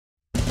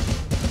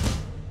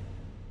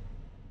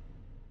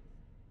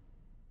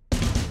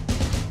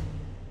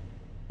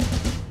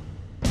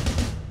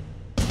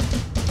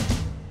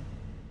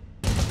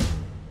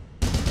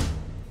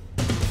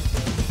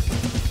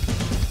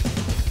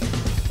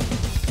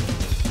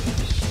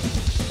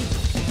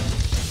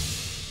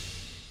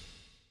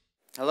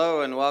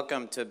Hello and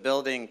welcome to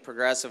Building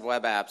Progressive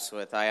Web Apps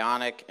with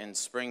Ionic and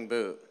Spring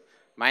Boot.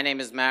 My name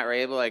is Matt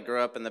Raible. I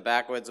grew up in the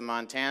backwoods of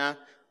Montana.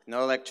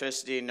 No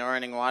electricity, no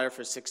running water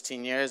for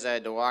 16 years. I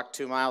had to walk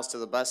 2 miles to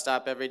the bus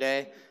stop every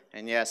day.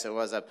 And yes, it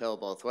was uphill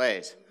both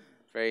ways.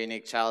 Very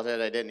unique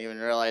childhood. I didn't even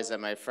realize that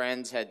my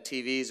friends had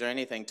TVs or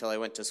anything until I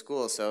went to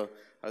school. So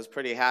I was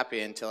pretty happy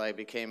until I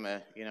became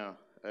a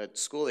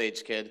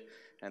school-age kid.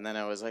 And then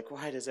I was like,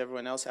 why does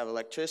everyone else have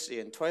electricity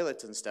and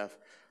toilets and stuff?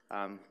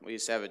 We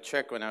used to have a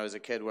trick when I was a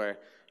kid where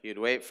you'd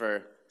wait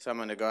for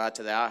someone to go out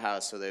to the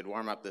outhouse so they'd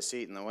warm up the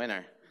seat in the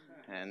winter,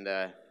 and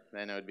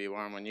then it would be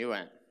warm when you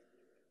went.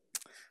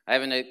 I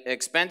have an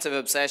expensive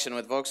obsession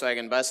with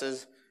Volkswagen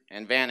buses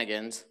and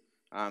Vanagons.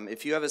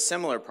 If you have a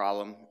similar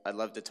problem, I'd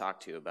love to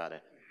talk to you about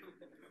it.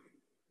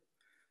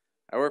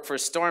 I work for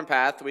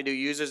Stormpath. We do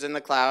users in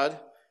the cloud.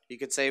 You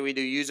could say we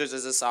do users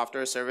as a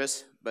software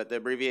service, but the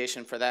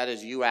abbreviation for that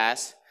is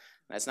UAS.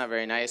 That's not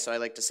very nice, so I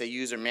like to say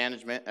user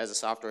management as a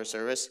software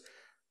service.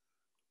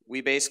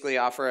 We basically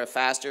offer a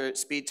faster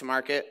speed to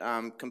market,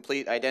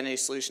 complete identity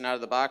solution out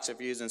of the box. If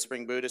you're using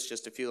Spring Boot, it's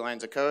just a few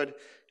lines of code.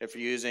 If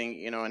you're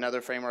using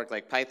another framework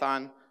like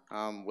Python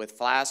with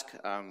Flask,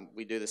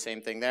 we do the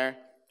same thing there.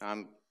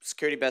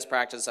 Security best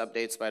practice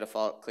updates by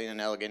default, clean and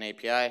elegant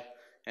API,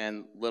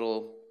 and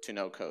little to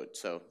no code,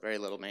 so very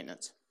little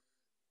maintenance.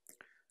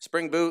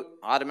 Spring Boot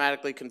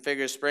automatically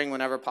configures Spring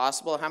whenever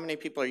possible. How many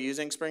people are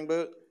using Spring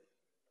Boot?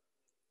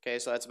 Okay,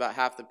 so that's about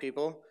half the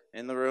people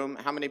in the room.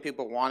 How many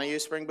people want to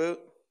use Spring Boot?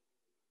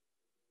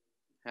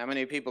 How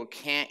many people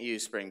can't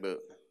use Spring Boot?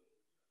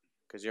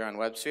 Because you're on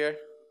WebSphere?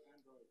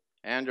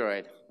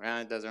 Android. Well,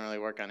 it doesn't really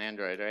work on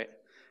Android, right?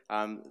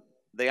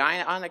 The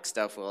Ionic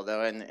stuff will,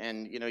 though,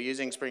 and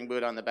using Spring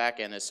Boot on the back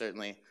end is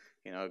certainly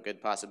a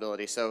good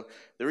possibility. So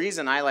the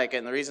reason I like it,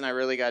 and the reason I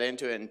really got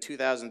into it in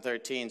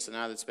 2013, so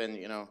now that's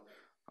been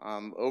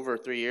over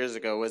 3 years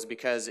ago, was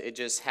because it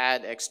just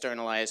had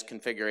externalized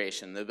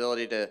configuration, the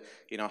ability to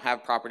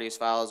have properties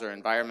files or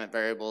environment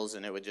variables,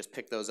 and it would just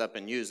pick those up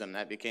and use them.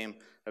 That became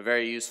a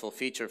very useful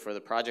feature for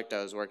the project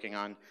I was working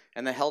on.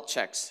 And the health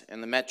checks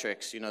and the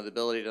metrics, the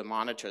ability to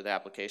monitor the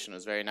application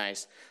was very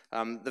nice.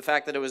 The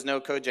fact that it was no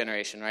code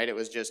generation, right? It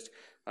was just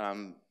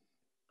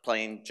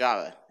plain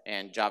Java,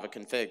 and Java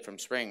config from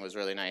Spring was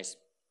really nice.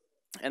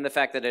 And the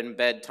fact that it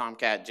embed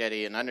Tomcat,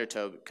 Jetty, and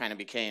Undertow kind of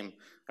became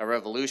a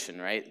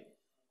revolution, right?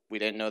 We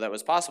didn't know that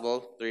was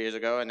possible 3 years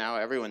ago, and now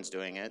everyone's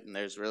doing it. And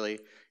there's really,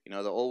 the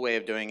old way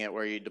of doing it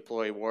where you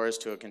deploy wars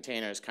to a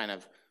container is kind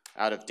of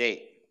out of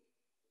date.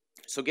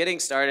 So getting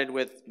started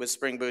with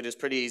Spring Boot is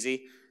pretty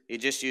easy. You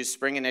just use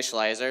Spring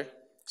Initializer,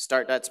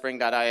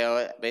 start.spring.io.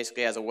 It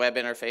basically has a web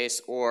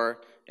interface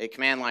or a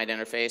command line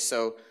interface.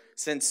 So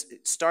since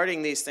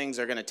starting these things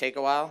are going to take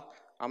a while,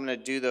 I'm going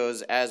to do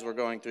those as we're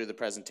going through the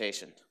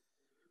presentation.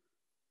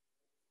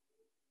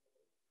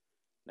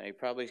 Now you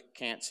probably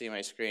can't see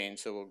my screen,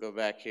 so we'll go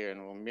back here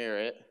and we'll mirror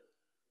it.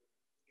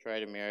 Try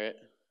to mirror it.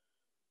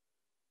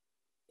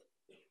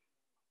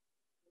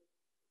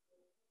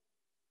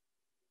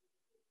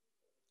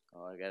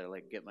 Oh, I gotta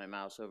get my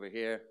mouse over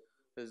here.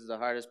 This is the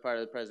hardest part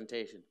of the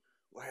presentation.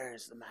 Where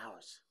is the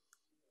mouse?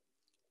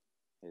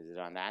 Is it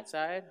on that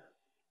side?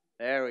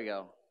 There we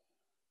go.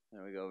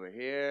 Then we go over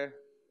here.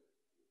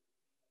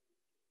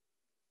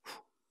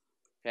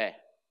 Okay.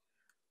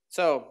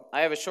 So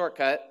I have a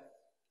shortcut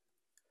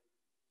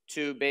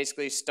to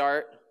basically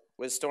start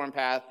with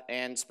Stormpath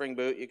and Spring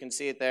Boot. You can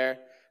see it there.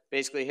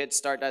 Basically hits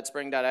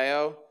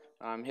start.spring.io,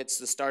 hits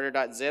the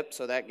starter.zip,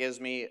 so that gives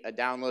me a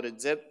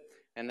downloaded zip,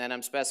 and then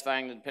I'm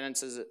specifying the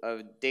dependencies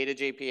of data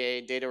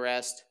JPA, data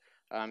REST,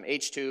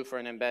 H2 for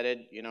an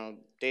embedded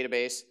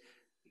database,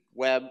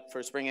 web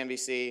for Spring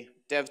MVC,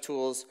 dev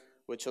tools,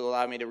 which will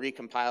allow me to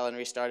recompile and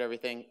restart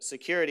everything,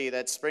 security,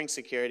 that's Spring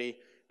security,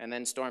 and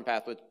then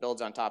Stormpath, which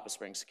builds on top of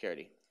Spring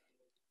security.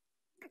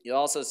 You'll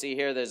also see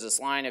here there's this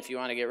line, if you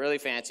want to get really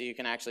fancy, you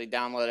can actually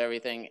download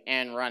everything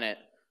and run it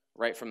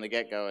right from the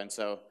get-go. And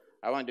so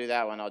I won't do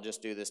that one, I'll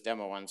just do this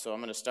demo one. So I'm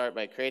going to start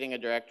by creating a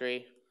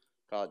directory,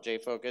 call it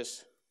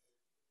JFocus,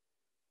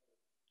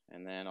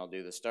 and then I'll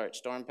do the start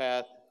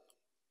Stormpath.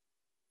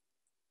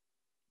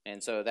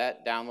 And so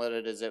that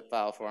downloaded a zip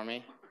file for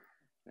me.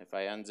 If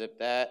I unzip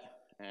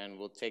that, and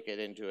we'll take it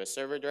into a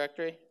server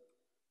directory.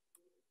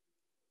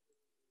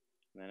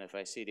 And then if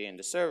I cd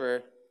into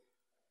server,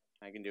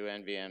 I can do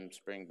nvm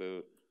spring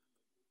boot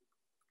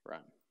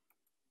run.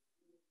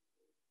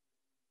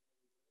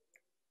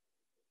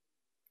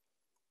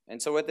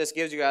 And so what this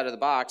gives you out of the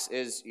box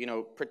is,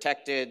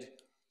 protected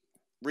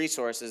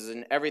resources,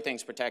 and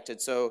everything's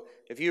protected. So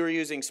if you were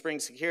using Spring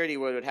Security,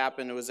 what would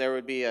happen was there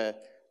would be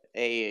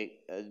a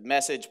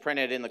message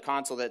printed in the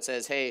console that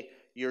says, hey,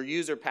 your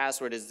user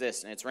password is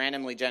this, and it's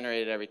randomly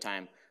generated every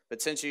time.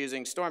 But since you're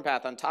using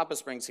Stormpath on top of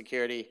Spring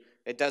Security,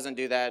 it doesn't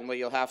do that, and what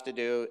you'll have to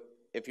do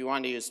if you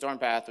want to use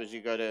Stormpath was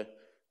you go to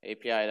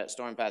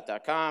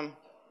api.stormpath.com,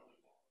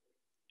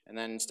 and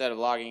then instead of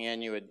logging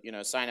in, you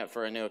would sign up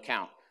for a new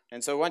account.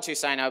 And so once you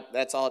sign up,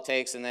 that's all it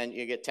takes, and then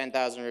you get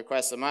 10,000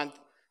 requests a month.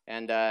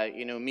 And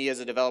me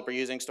as a developer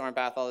using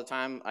Stormpath all the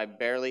time, I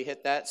barely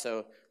hit that.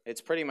 So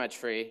it's pretty much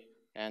free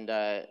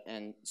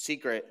and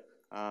secret.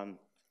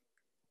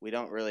 We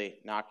don't really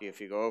knock you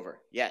if you go over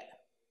yet.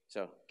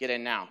 So get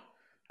in now.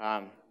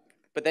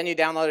 But then you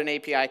download an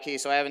API key.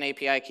 So I have an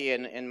API key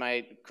in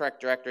my correct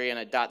directory and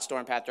a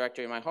 .stormpath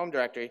directory in my home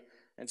directory.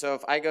 And so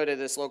if I go to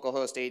this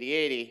localhost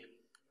 8080,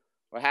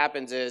 what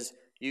happens is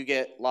you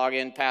get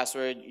login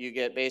password, you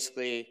get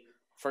basically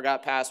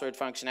forgot password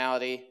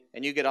functionality,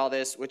 and you get all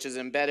this, which is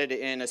embedded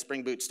in a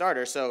Spring Boot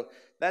starter. So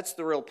that's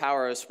the real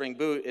power of Spring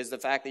Boot, is the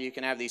fact that you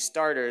can have these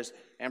starters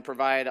and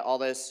provide all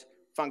this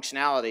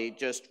functionality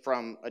just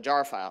from a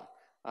jar file.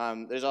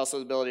 There's also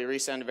the ability to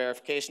resend a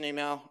verification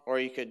email, or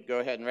you could go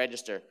ahead and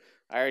register.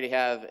 I already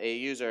have a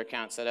user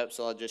account set up,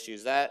 so I'll just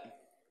use that.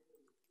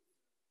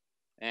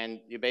 And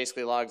you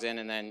basically logs in,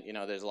 and then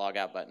there's a log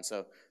out button.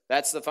 So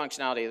that's the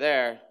functionality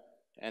there.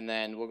 And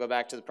then we'll go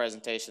back to the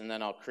presentation, and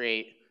then I'll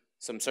create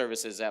some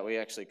services that we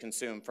actually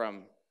consume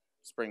from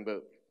Spring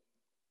Boot.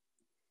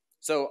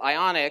 So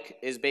Ionic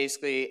is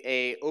basically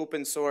an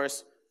open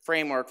source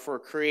framework for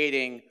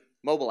creating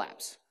mobile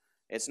apps.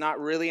 It's not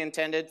really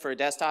intended for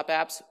desktop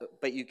apps,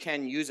 but you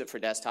can use it for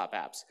desktop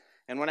apps.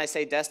 And when I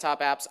say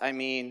desktop apps, I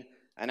mean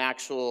an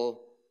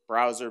actual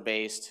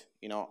browser-based,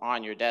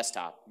 on your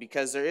desktop.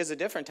 Because there is a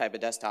different type of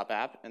desktop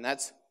app, and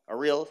that's a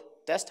real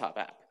desktop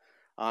app.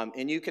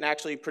 And you can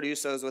actually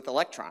produce those with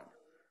Electron.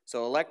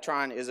 So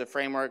Electron is a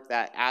framework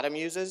that Atom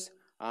uses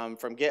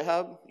from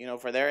GitHub,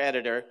 for their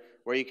editor,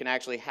 where you can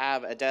actually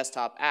have a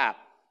desktop app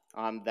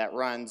that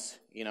runs,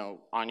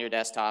 on your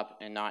desktop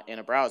and not in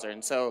a browser.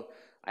 And so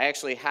I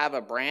actually have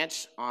a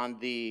branch on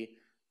the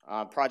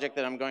project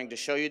that I'm going to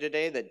show you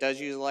today that does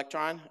use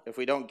Electron. If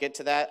we don't get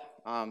to that,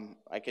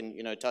 I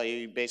can tell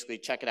you basically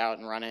check it out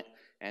and run it,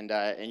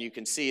 and you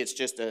can see it's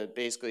just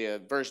basically a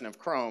version of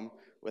Chrome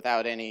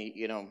without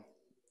any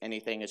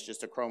anything. It's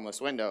just a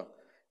Chromeless window.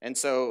 And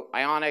so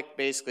Ionic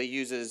basically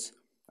uses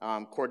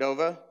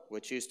Cordova,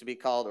 which used to be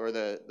called, or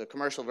the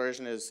commercial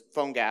version is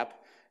PhoneGap,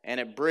 and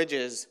it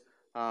bridges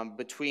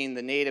between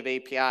the native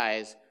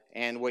APIs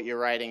and what you're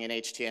writing in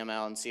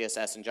HTML and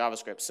CSS and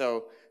JavaScript.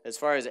 So as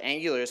far as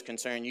Angular is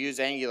concerned, use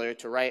Angular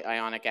to write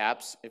Ionic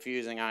apps. If you're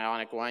using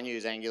Ionic 1,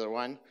 use Angular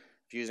 1.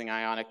 If you're using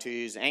Ionic 2,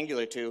 use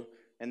Angular 2.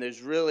 And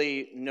there's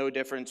really no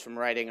difference from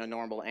writing a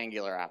normal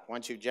Angular app.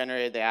 Once you've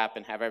generated the app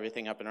and have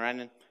everything up and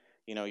running,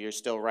 you're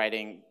still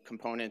writing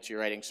components, you're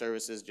writing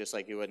services just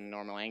like you would in a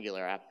normal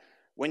Angular app.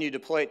 When you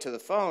deploy it to the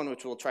phone,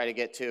 which we'll try to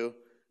get to,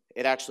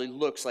 it actually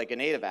looks like a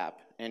native app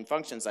and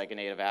functions like a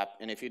native app.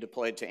 And if you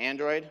deploy it to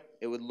Android,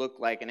 it would look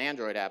like an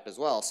Android app as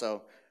well.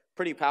 So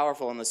pretty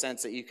powerful in the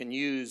sense that you can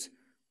use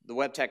the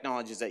web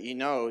technologies that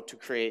to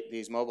create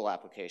these mobile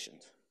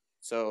applications.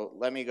 So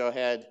let me go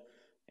ahead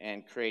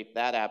and create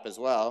that app as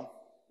well.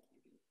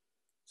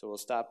 So we'll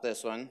stop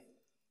this one.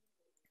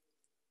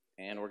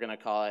 And we're going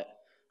to call it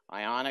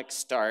Ionic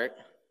Start.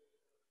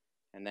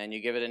 And then you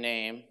give it a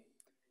name.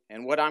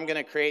 And what I'm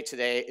going to create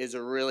today is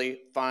a really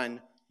fun,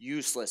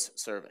 useless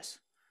service.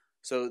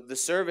 So the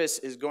service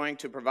is going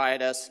to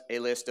provide us a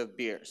list of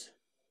beers.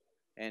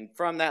 And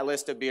from that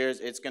list of beers,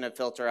 it's going to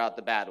filter out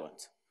the bad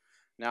ones.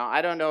 Now,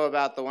 I don't know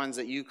about the ones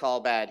that you call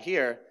bad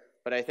here,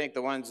 but I think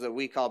the ones that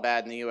we call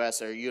bad in the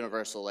US are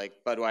universal, like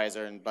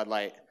Budweiser and Bud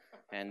Light.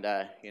 And,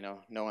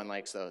 no one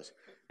likes those.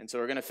 And so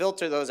we're going to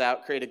filter those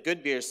out, create a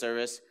good beer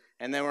service,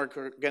 and then we're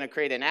going to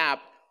create an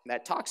app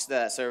that talks to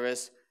that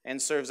service and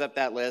serves up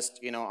that list,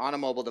 on a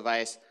mobile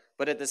device.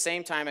 But at the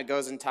same time, it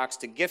goes and talks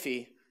to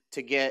Giphy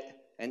to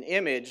get an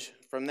image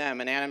from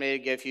them, an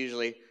animated GIF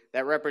usually,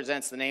 that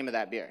represents the name of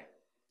that beer.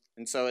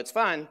 And so it's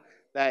fun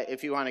that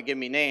if you want to give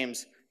me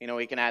names,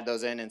 we can add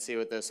those in and see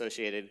what the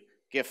associated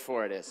GIF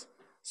for it is.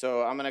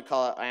 So I'm going to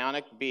call it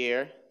Ionic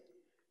Beer,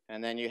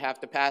 and then you have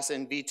to pass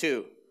in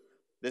v2.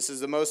 This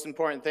is the most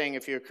important thing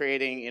if you're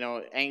creating,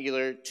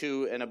 Angular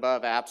 2 and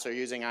above apps or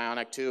using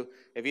Ionic 2.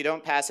 If you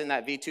don't pass in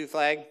that v2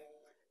 flag,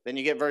 then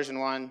you get version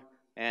 1,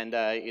 and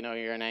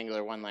you're in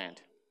Angular 1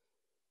 land.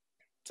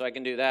 So I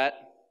can do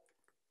that,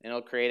 and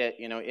it'll create it,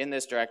 in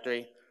this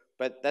directory.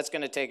 But that's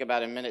going to take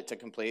about a minute to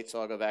complete, so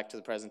I'll go back to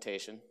the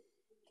presentation.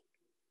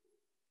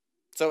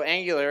 So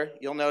Angular,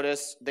 you'll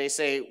notice they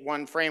say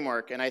one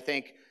framework, and I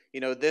think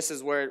this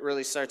is where it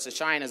really starts to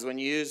shine, is when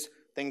you use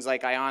things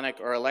like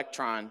Ionic or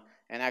Electron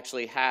and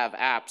actually have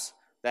apps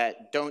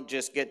that don't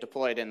just get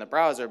deployed in the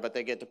browser, but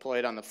they get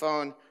deployed on the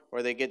phone,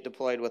 or they get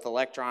deployed with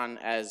Electron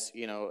as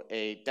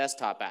a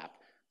desktop app.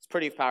 It's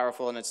pretty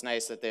powerful, and it's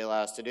nice that they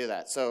allow us to do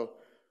that. So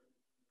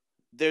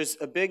there's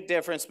a big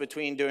difference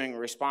between doing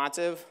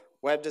responsive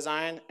web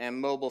design and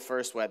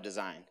mobile-first web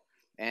design.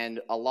 And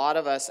a lot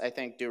of us, I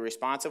think, do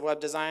responsive web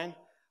design,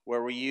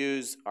 where we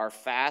use our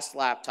fast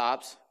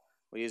laptops,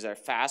 we use our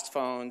fast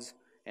phones,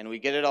 and we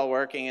get it all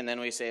working, and then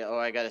we say, oh,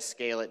 I got to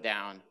scale it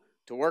down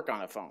to work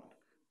on a phone,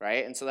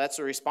 right? And so that's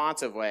a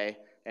responsive way.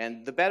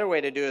 And the better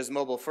way to do is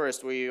mobile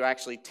first, where you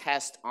actually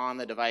test on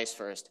the device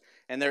first.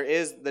 And there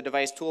is the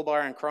device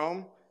toolbar in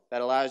Chrome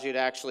that allows you to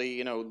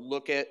actually,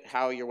 look at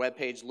how your web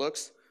page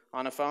looks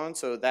on a phone.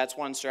 So that's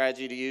one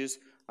strategy to use.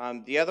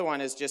 The other one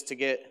is just to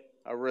get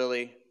a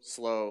really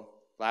slow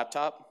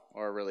laptop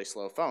or a really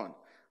slow phone.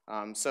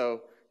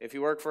 So if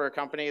you work for a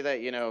company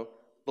that,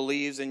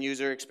 believes in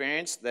user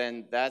experience,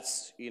 then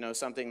that's,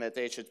 something that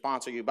they should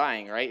sponsor you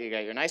buying, right? You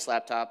got your nice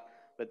laptop,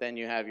 but then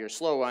you have your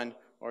slow one,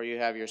 or you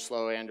have your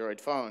slow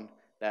Android phone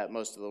that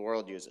most of the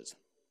world uses.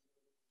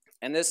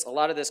 And a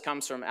lot of this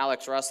comes from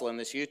Alex Russell in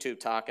this YouTube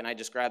talk, and I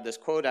just grabbed this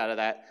quote out of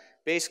that,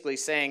 basically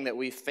saying that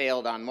we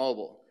failed on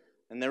mobile.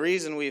 And the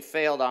reason we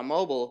failed on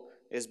mobile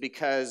is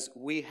because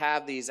we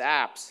have these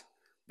apps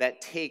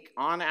that take,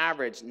 on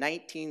average,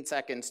 19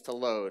 seconds to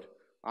load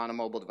on a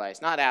mobile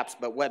device. Not apps,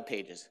 but web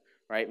pages,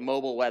 right?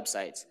 Mobile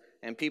websites.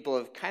 And people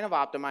have kind of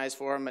optimized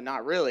for them, but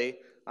not really,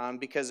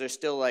 because they're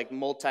still like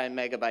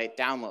multi-megabyte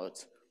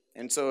downloads.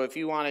 And so if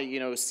you want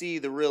to, see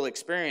the real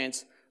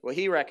experience, what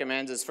he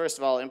recommends is, first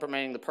of all,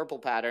 implementing the purple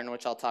pattern,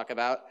 which I'll talk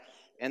about,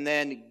 and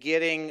then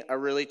getting a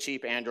really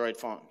cheap Android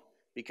phone.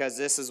 Because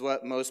this is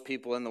what most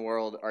people in the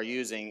world are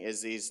using,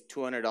 is these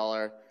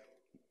 $200,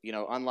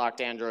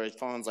 unlocked Android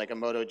phones like a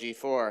Moto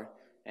G4,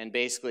 and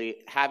basically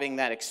having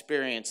that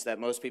experience that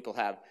most people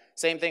have.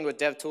 Same thing with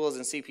DevTools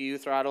and CPU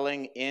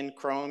throttling in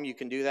Chrome. You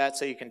can do that,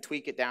 so you can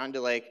tweak it down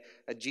to like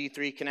a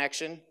G3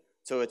 connection,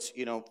 so it's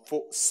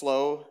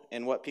slow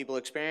in what people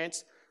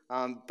experience.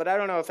 But I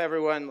don't know if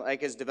everyone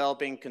is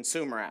developing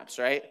consumer apps,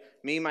 right?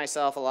 Me,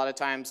 myself, a lot of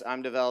times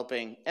I'm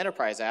developing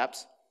enterprise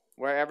apps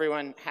where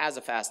everyone has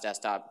a fast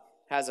desktop,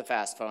 has a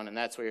fast phone, and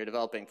that's what you're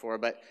developing for.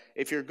 But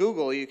if you're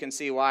Google, you can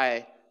see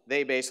why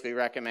they basically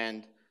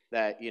recommend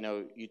that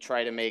you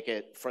try to make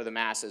it for the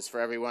masses, for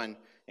everyone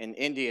in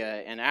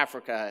India and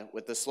Africa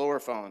with the slower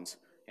phones.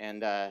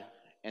 And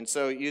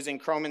so using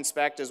Chrome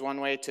Inspect is one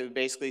way to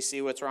basically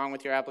see what's wrong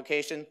with your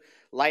application.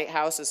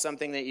 Lighthouse is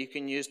something that you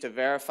can use to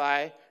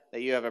verify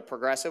that you have a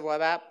progressive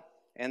web app.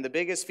 And the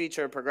biggest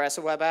feature of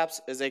progressive web apps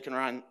is they can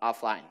run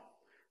offline,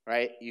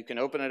 right? You can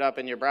open it up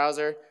in your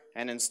browser,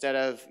 and instead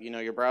of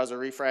your browser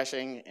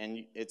refreshing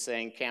and it's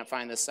saying can't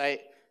find this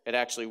site, it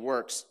actually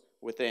works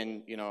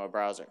within a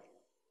browser.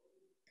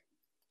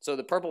 So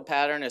the purple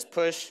pattern is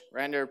push,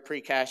 render,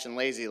 pre-cache, and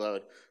lazy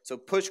load. So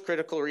push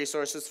critical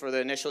resources for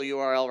the initial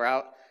URL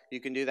route.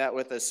 You can do that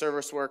with a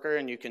service worker,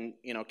 and you can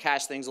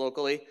cache things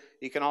locally.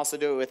 You can also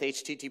do it with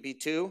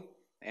HTTP2.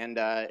 And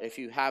if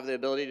you have the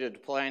ability to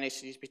deploy on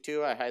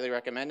HTTP2, I highly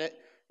recommend it.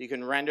 You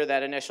can render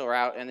that initial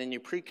route, and then you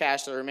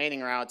pre-cache the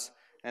remaining routes,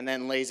 and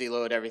then lazy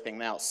load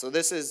everything else. So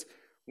this is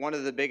one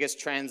of the biggest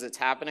trends that's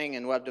happening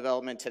in web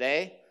development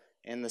today,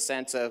 in the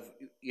sense of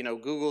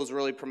Google's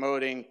really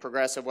promoting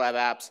progressive web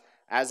apps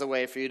as a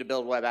way for you to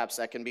build web apps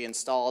that can be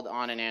installed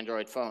on an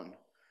Android phone.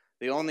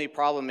 The only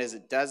problem is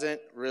it doesn't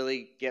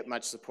really get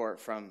much support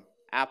from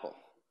Apple,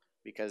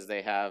 because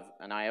they have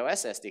an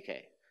iOS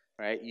SDK,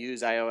 right?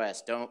 Use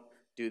iOS. Don't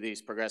do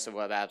these progressive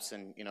web apps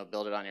and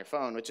build it on your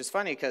phone, which is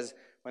funny because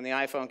when the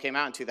iPhone came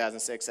out in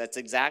 2006, that's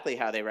exactly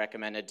how they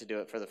recommended to do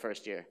it for the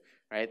first year,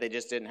 right? They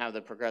just didn't have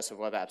the progressive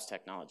web apps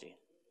technology.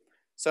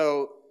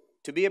 So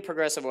to be a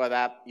progressive web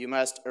app, you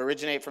must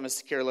originate from a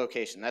secure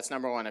location. That's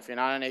number one. If you're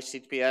not on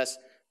HTTPS,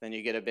 then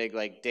you get a big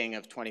ding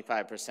of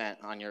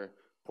 25% on your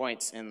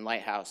points in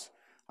Lighthouse.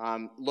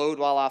 Load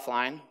while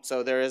offline.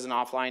 So there is an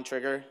offline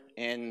trigger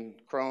in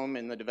Chrome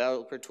in the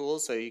developer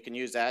tools, so you can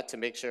use that to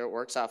make sure it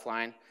works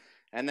offline.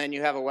 And then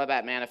you have a web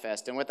app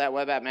manifest. And what that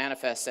web app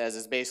manifest says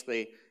is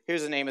basically,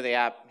 here's the name of the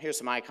app, here's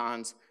some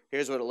icons,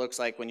 here's what it looks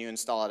like when you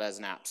install it as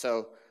an app.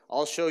 So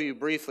I'll show you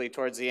briefly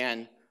towards the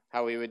end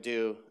how we would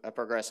do a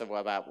progressive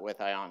web app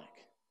with Ionic.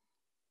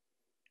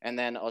 And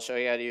then I'll show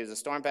you how to use the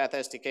Stormpath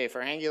SDK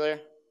for Angular.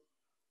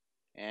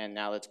 And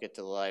now let's get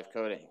to the live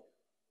coding.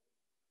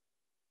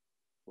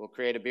 We'll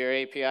create a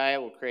beer API,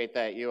 we'll create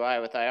that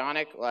UI with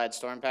Ionic, we'll add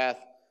Stormpath,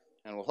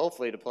 and we'll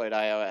hopefully deploy to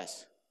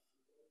iOS.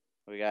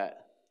 We got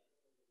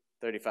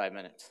 35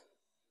 minutes.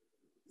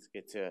 Let's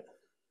get to it.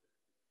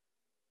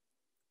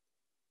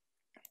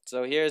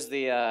 So here's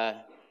the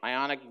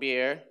Ionic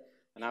beer,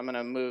 and I'm going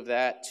to move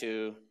that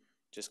to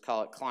just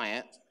call it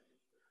client.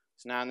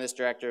 So now in this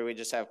directory, we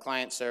just have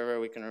client server.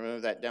 We can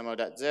remove that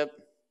demo.zip.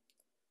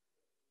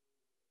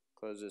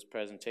 Close this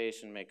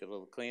presentation, make it a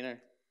little cleaner.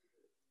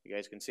 You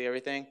guys can see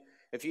everything.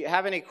 If you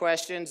have any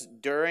questions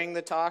during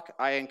the talk,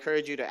 I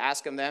encourage you to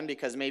ask them then,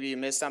 because maybe you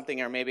missed something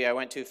or maybe I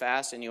went too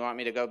fast and you want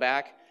me to go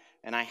back.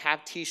 And I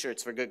have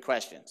t-shirts for good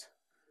questions.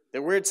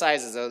 They're weird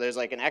sizes though. There's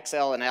like an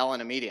XL, an L,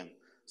 and a medium.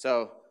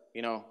 So,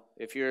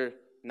 if you're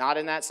not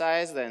in that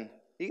size, then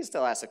you can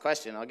still ask a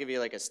question. I'll give you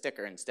like a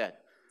sticker instead.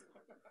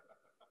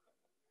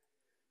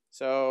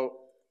 So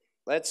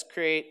let's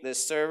create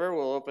this server.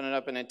 We'll open it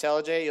up in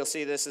IntelliJ. You'll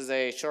see this is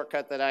a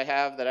shortcut that I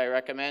have that I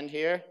recommend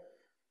here.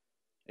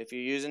 If you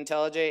use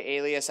IntelliJ,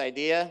 alias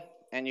idea,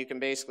 and you can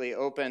basically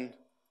open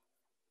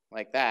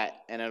like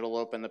that, and it'll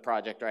open the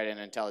project right in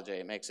IntelliJ.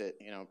 It makes it,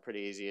 pretty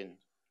easy and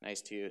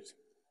nice to use.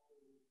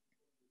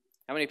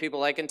 How many people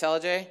like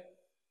IntelliJ?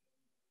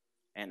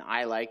 And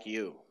I like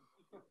you.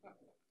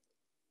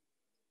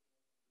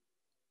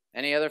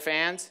 Any other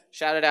fans?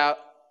 Shout it out.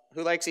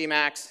 Who likes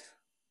Emacs?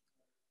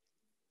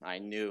 I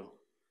knew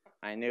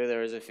there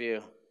was a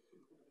few.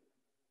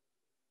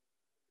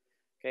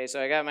 Okay,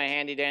 so I got my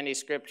handy dandy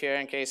script here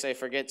in case I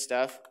forget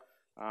stuff.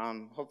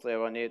 Hopefully I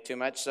won't need it too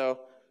much. So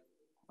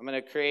I'm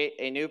going to create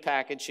a new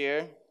package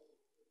here.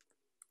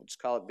 We'll just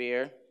call it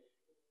beer.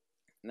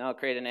 And I'll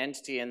create an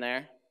entity in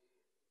there.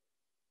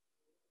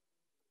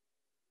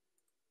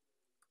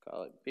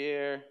 Call it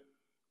beer.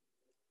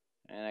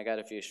 And I got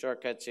a few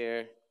shortcuts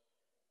here.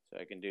 So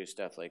I can do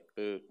stuff like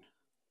boot,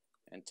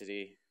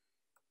 entity.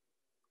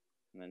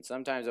 And then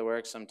sometimes it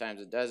works,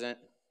 sometimes it doesn't.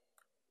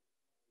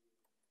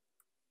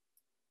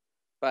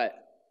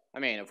 But, I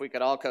mean, if we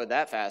could all code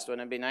that fast,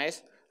 wouldn't it be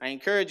nice? I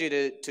encourage you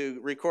to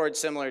record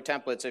similar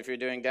templates if you're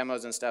doing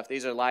demos and stuff.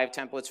 These are live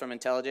templates from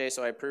IntelliJ,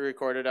 so I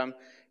pre-recorded them.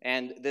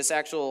 And this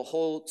actual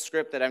whole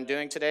script that I'm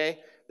doing today,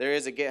 there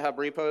is a GitHub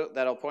repo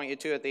that I'll point you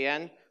to at the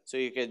end, so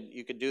you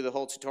could do the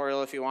whole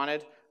tutorial if you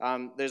wanted.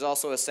 There's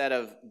also a set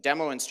of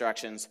demo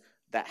instructions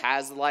that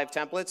has the live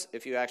templates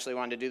if you actually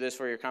want to do this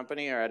for your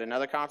company or at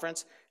another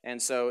conference.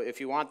 And so if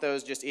you want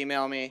those, just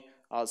email me.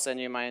 I'll send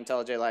you my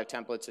IntelliJ live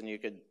templates and you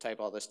could type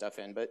all this stuff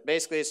in. But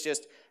basically it's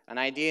just an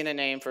ID and a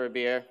name for a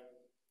beer.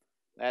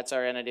 That's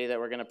our entity that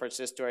we're going to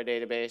persist to our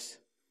database.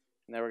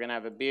 And then we're going to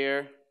have a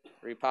beer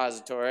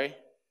repository,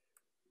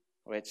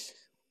 which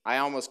I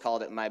almost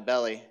called it my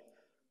belly,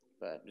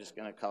 but I'm just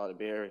going to call it a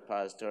beer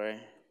repository.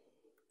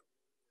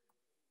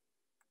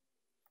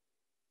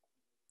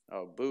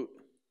 Oh, boot.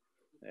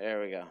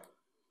 There we go.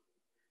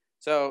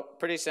 So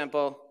pretty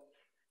simple.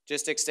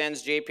 Just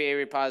extends JPA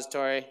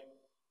repository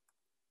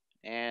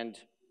and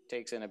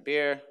takes in a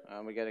beer.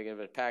 We got to give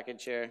it a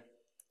package here.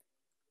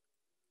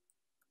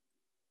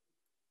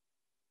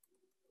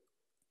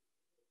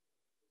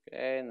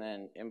 Okay, and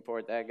then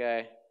import that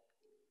guy.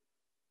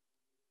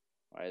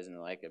 Why isn't it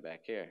like it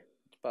back here?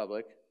 It's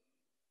public.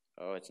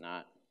 Oh, it's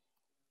not.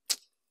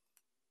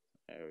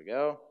 There we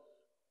go.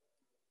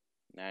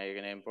 Now you're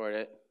going to import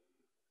it.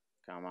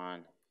 Come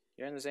on.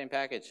 You're in the same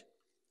package.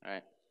 All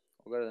right,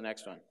 we'll go to the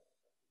next one.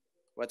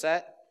 What's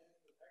that?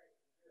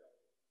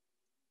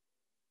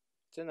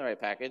 It's in the right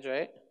package,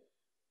 right?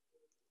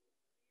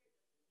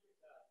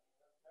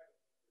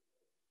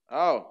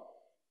 Oh,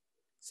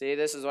 see,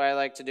 this is why I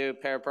like to do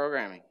pair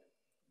programming.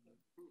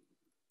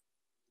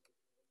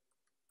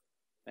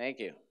 Thank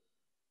you.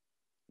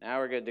 Now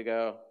we're good to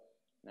go.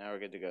 Now we're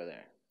good to go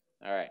there.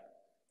 All right.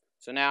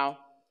 So now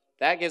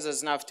that gives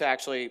us enough to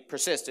actually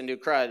persist and do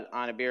CRUD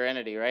on a beer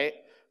entity, right?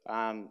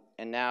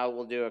 And now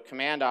we'll do a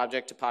command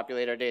object to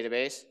populate our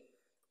database.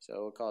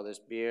 So we'll call this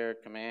beer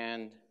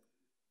command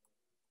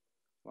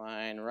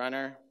line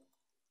runner.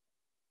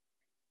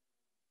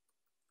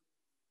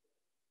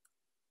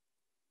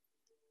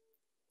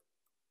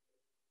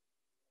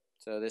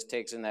 So this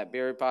takes in that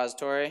beer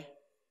repository.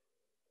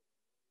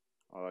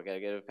 Oh, I gotta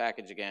get a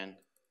package again.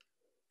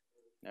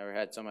 Never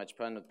had so much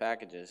fun with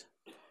packages.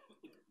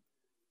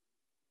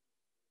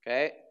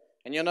 Okay,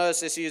 and you'll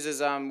notice this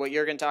uses what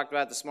Jürgen talked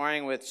about this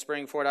morning with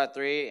Spring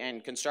 4.3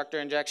 and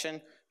constructor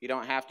injection. You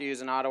don't have to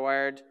use an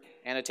auto-wired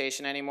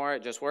annotation anymore,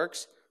 it just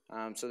works.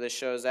 So this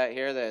shows that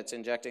here, that it's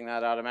injecting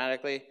that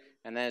automatically,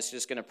 and then it's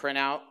just gonna print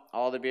out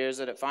all the beers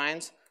that it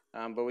finds,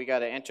 but we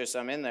gotta enter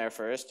some in there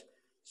first.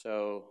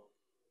 So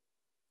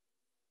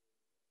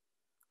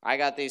I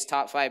got these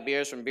top 5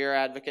 beers from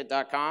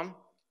beeradvocate.com,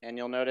 and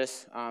you'll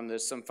notice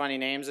there's some funny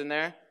names in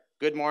there.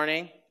 Good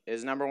Morning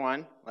is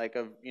 #1, like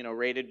of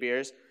rated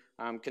beers.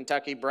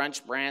 Kentucky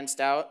Brunch Brand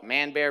Stout,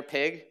 Man Bear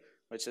Pig,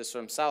 which is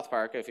from South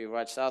Park, if you've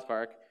watched South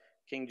Park.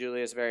 King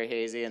Julius, very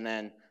hazy, and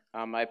then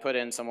I put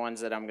in some ones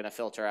that I'm going to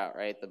filter out,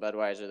 right? The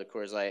Budweiser, the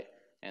Coors Light,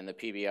 and the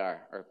PBR,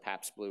 or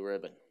Pabst Blue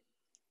Ribbon.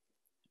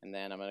 And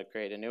then I'm going to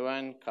create a new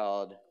one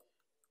called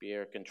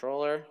Beer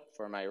Controller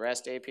for my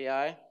REST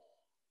API.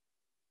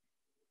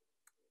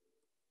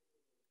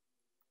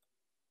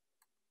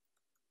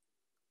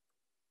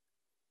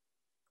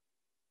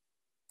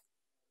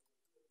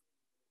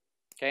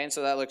 Okay, and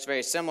so that looks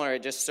very similar.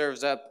 It just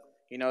serves up,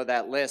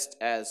 that list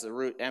as the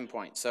root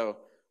endpoint. So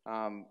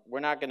we're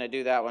not going to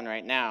do that one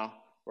right now.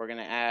 We're going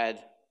to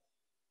add,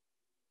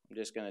 I'm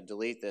just going to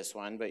delete this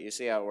one, but you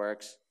see how it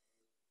works.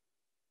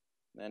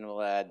 Then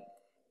we'll add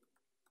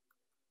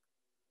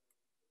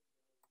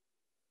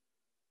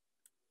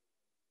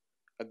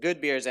a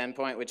good beers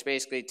endpoint, which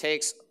basically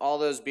takes all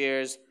those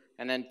beers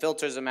and then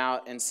filters them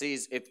out and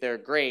sees if they're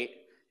great.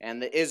 And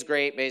the is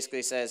great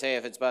basically says, hey,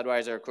 if it's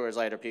Budweiser or Coors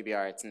Light or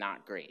PBR, it's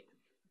not great.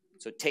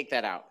 So take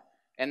that out.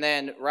 And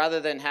then rather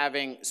than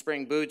having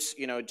Spring Boot's,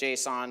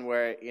 JSON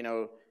where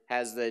it,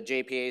 has the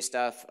JPA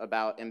stuff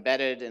about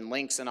embedded and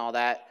links and all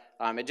that,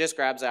 it just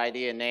grabs the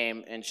ID and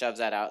name and shoves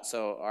that out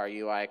so our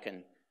UI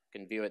can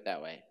view it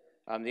that way.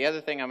 The other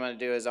thing I'm going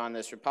to do is on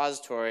this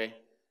repository,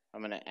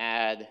 I'm going to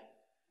add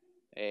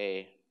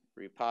a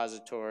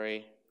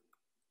repository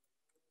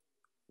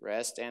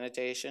REST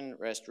annotation,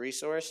 REST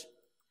resource.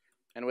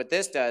 And what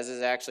this does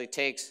is it actually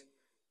takes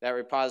that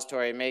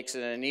repository and makes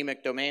it an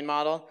anemic domain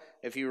model.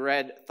 If you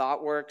read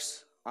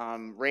ThoughtWorks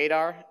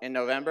Radar in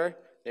November,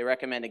 they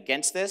recommend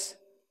against this,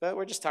 but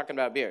we're just talking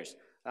about beers.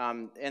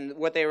 And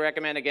what they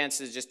recommend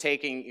against is just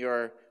taking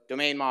your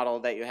domain model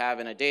that you have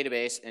in a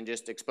database and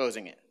just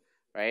exposing it.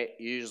 right?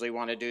 You usually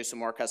want to do some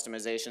more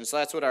customization. So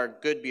that's what our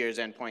good beers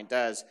endpoint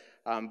does.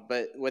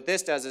 But what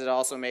this does is it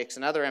also makes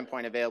another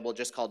endpoint available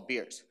just called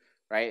beers,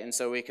 right? And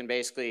so we can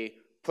basically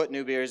put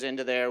new beers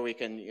into there. We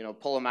can,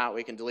 pull them out.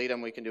 We can delete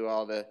them. We can do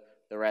all the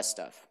rest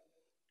stuff.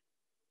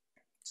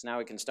 So now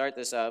we can start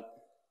this up.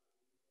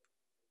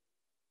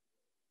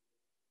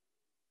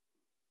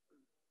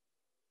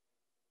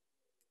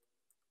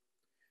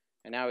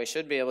 And now we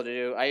should be able to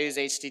do, I use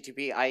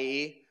HTTP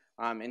IE.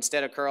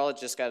 Instead of curl,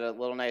 it's just got a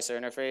little nicer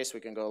interface.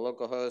 We can go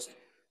localhost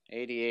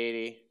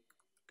 8080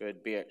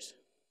 good beers.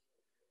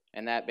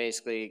 And that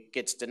basically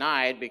gets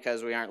denied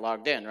because we aren't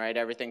logged in, right?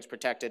 Everything's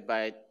protected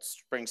by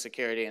Spring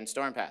Security and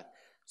Stormpath.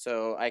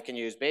 So I can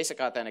use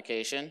basic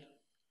authentication.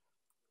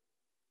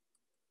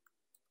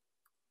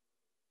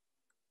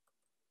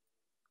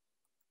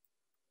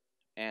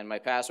 And my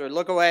password,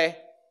 look away.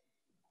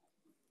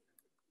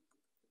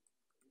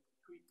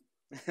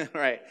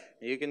 Right,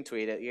 you can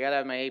tweet it. You gotta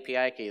have my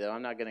API key though.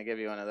 I'm not gonna give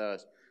you one of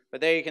those.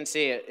 But there you can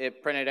see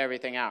it printed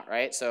everything out,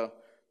 right? So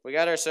we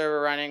got our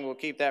server running, we'll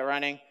keep that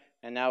running,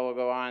 and now we'll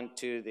go on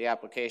to the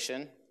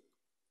application.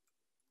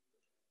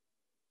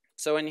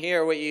 So in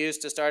here, what you use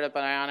to start up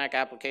an Ionic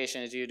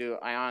application is you do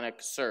Ionic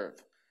serve.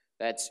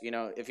 That's,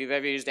 if you've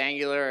ever used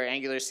Angular or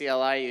Angular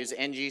CLI, you use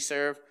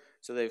ng-serve.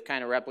 So they've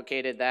kind of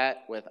replicated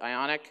that with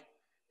Ionic,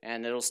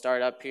 and it'll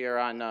start up here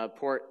on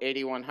port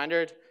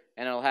 8100.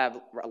 And it'll have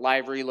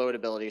live reload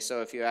ability.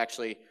 So if you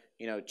actually,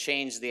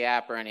 change the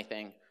app or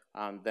anything,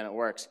 then it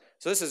works.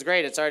 So this is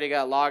great. It's already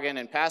got login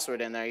and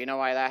password in there. You know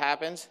why that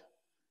happens?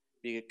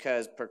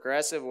 Because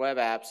progressive web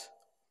apps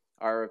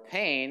are a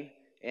pain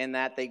in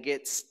that they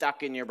get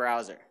stuck in your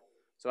browser.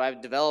 So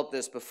I've developed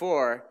this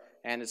before,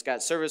 and it's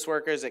got service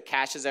workers. It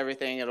caches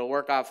everything. It'll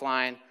work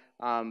offline.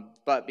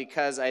 But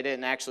because I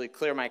didn't actually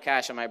clear my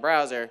cache on my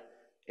browser,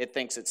 it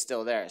thinks it's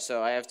still there.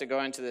 So I have to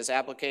go into this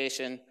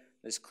application,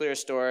 this clear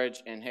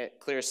storage, and hit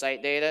clear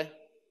site data,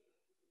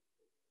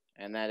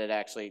 and then it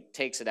actually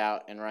takes it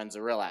out and runs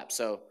a real app.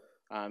 So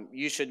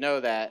you should know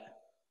that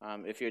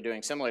if you're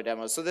doing similar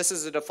demos. So this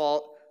is a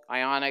default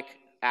Ionic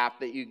app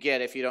that you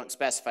get if you don't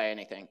specify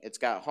anything. It's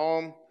got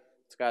home,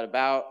 it's got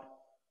about,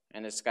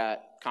 and it's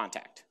got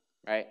contact,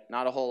 right?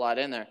 Not a whole lot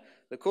in there.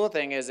 The cool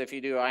thing is if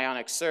you do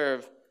Ionic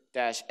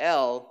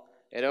serve-L,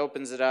 it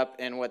opens it up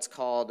in what's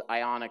called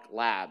Ionic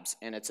Labs,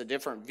 and it's a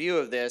different view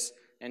of this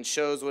and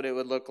shows what it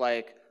would look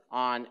like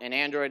on an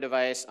Android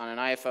device, on an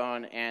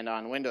iPhone, and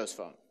on Windows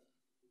Phone.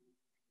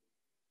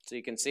 So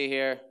you can see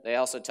here, they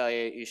also tell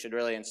you you should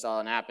really install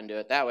an app and do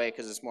it that way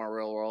because it's more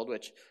real world,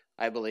 which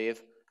I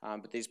believe.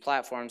 But these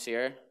platforms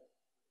here,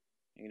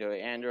 you can do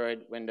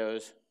Android,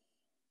 Windows,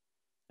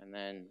 and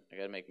then I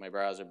got to make my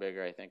browser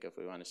bigger, I think, if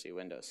we want to see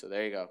Windows. So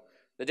there you go.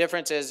 The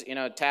difference is,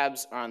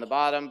 tabs are on the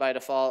bottom by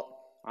default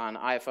on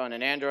iPhone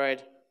and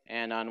Android,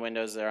 and on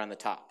Windows they're on the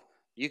top.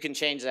 You can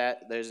change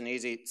that. There's an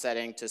easy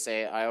setting to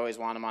say I always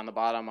want them on the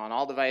bottom on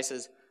all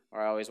devices,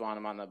 or I always want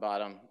them on the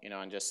bottom,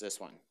 on just this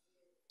one.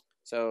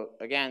 So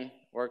again,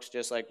 works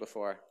just like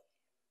before.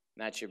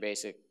 And that's your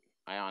basic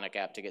Ionic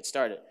app to get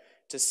started.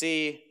 To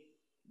see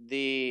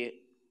the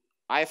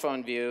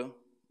iPhone view,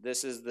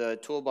 this is the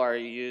toolbar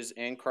you use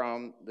in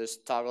Chrome, this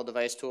toggle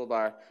device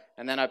toolbar.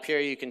 And then up here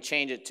you can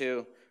change it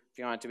to, if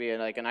you want it to be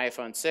like an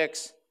iPhone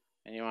 6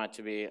 and you want it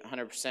to be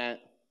 100%,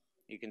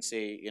 you can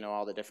see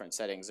all the different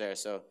settings there.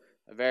 So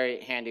a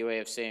very handy way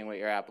of seeing what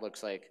your app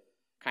looks like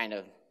kind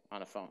of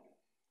on a phone.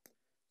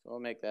 So we'll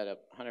make that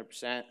up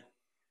 100%.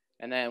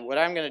 And then what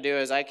I'm going to do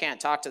is I can't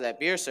talk to that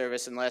beer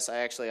service unless I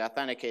actually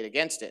authenticate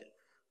against it.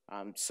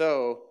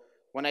 So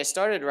when I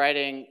started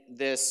writing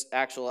this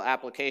actual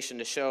application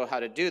to show how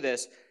to do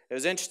this, it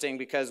was interesting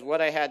because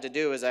what I had to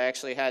do is I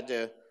actually had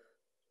to,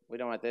 we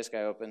don't want this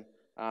guy open,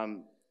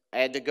 I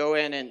had to go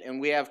in and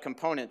we have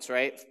components,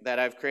 right, that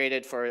I've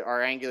created for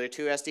our Angular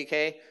 2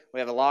 SDK. We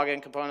have a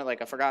login component,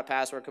 like a forgot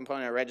password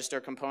component, a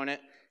register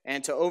component.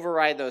 And to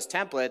override those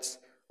templates,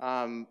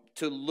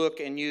 to look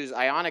and use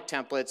Ionic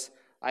templates,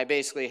 I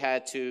basically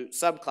had to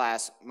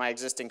subclass my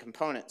existing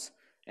components.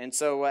 And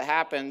so what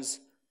happens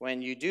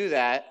when you do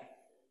that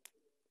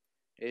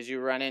is you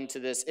run into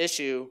this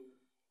issue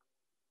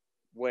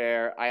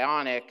where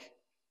Ionic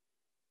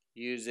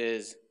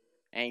uses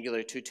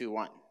Angular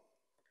 2.2.1.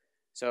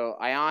 So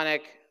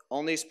Ionic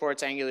only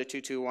supports Angular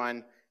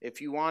 2.2.1. If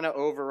you want to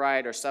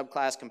override or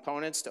subclass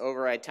components to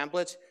override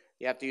templates,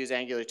 you have to use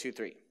Angular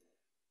 2.3.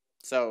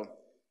 So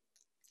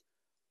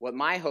what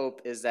my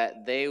hope is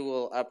that they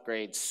will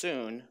upgrade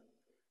soon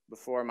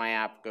before my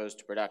app goes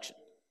to production.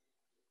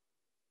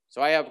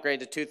 So I upgrade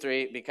to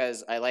 2.3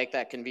 because I like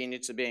that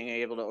convenience of being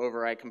able to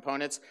override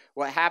components.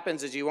 What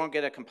happens is you won't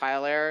get a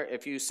compile error.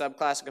 If you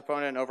subclass a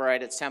component and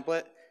override its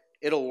template,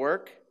 it'll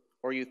work,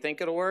 or you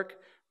think it'll work,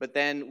 but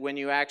then when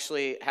you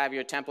actually have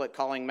your template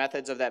calling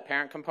methods of that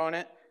parent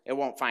component, it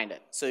won't find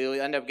it. So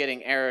you'll end up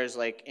getting errors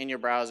like in your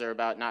browser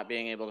about not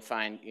being able to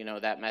find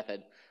that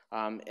method.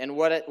 And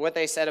what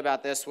they said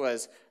about this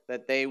was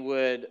that they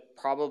would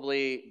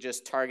probably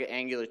just target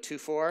Angular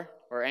 2.4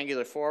 or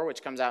Angular 4,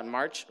 which comes out in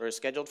March or is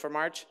scheduled for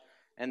March,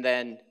 and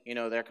then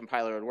their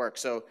compiler would work.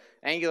 So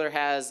Angular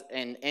has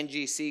an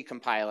NGC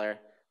compiler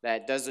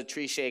that does the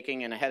tree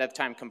shaking and ahead of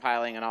time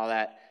compiling and all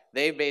that.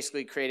 They've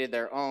basically created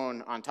their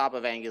own on top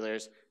of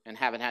Angular's and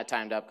haven't had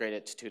time to upgrade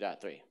it to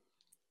 2.3.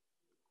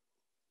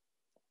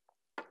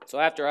 So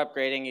after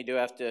upgrading, you do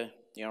have to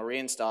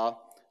reinstall.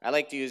 I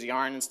like to use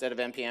yarn instead of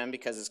npm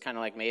because it's kind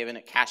of like Maven.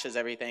 It caches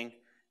everything,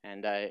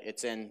 and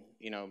it's in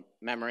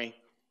memory,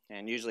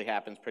 and usually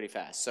happens pretty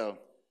fast. So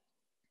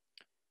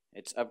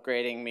it's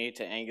upgrading me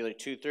to Angular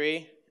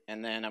 2.3,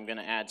 and then I'm going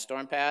to add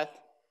Stormpath.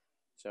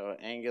 So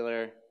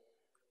Angular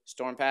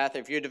Stormpath.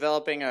 If you're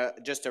developing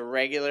just a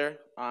regular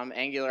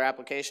Angular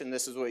application,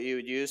 this is what you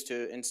would use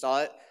to install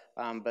it.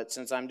 But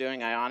since I'm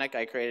doing Ionic,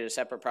 I created a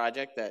separate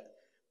project that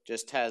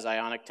just has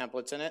Ionic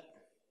templates in it.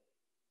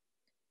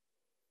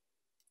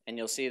 And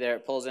you'll see there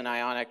it pulls in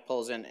Ionic,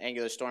 pulls in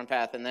Angular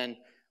Stormpath, and then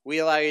we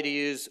allow you to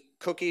use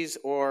cookies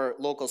or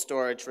local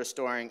storage for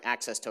storing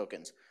access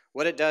tokens.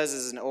 What it does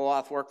is an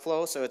OAuth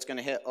workflow, so it's going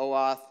to hit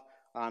OAuth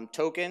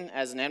token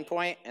as an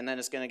endpoint, and then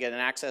it's going to get an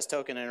access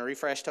token and a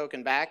refresh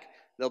token back.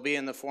 They'll be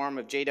in the form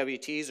of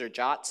JWTs or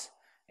JOTs,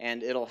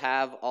 and it'll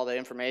have all the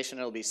information.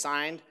 It'll be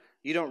signed.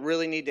 You don't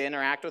really need to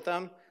interact with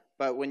them,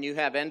 but when you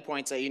have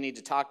endpoints that you need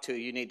to talk to,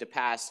 you need to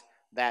pass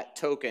that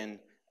token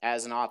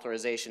as an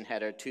authorization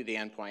header to the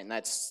endpoint, and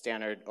that's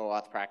standard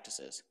OAuth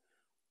practices.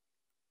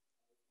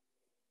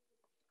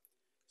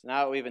 So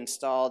now that we've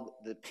installed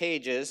the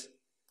pages,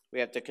 we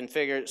have to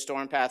configure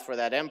Stormpath for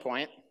that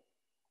endpoint.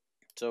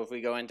 So if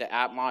we go into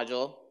app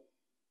module,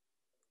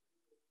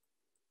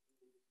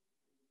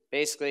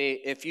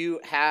 basically if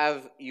you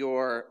have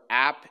your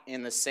app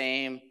in the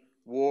same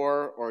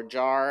war or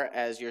jar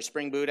as your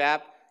Spring Boot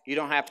app, you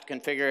don't have to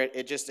configure it.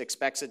 It just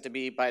expects it to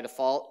be by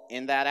default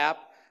in that app.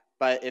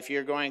 But if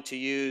you're going to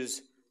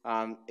use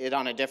it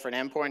on a different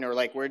endpoint, or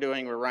like we're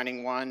doing, we're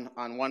running one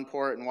on one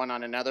port and one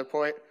on another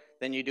port,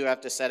 then you do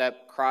have to set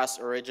up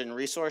cross-origin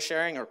resource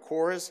sharing, or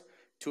CORS,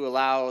 to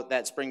allow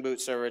that Spring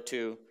Boot server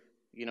to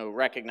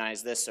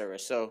recognize this server.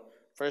 So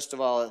first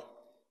of all,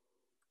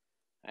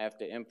 I have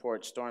to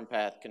import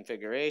Stormpath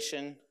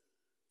configuration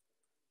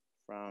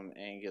from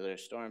Angular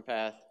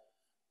Stormpath.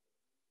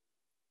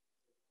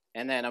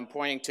 And then I'm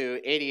pointing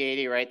to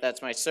 8080, right?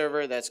 That's my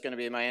server. That's going to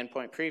be my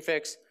endpoint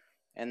prefix.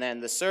 And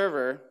then the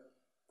server,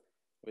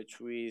 which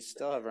we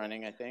still have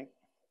running, I think.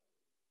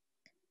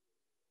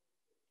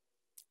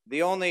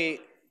 The only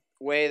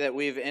way that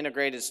we've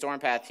integrated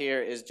Stormpath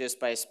here is just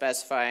by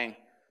specifying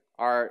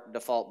our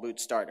default boot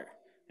starter.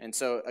 And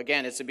so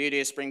again, it's the beauty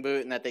of Spring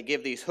Boot in that they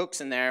give these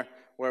hooks in there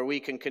where we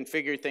can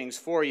configure things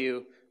for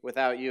you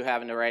without you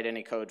having to write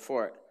any code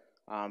for it.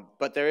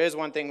 But there is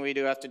one thing we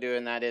do have to do,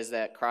 and that is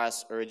that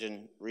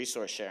cross-origin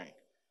resource sharing.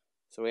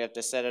 So we have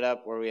to set it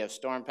up where we have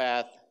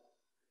Stormpath,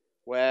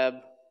 web,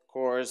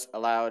 CORS,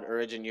 allowed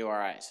origin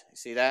URIs. You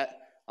see that?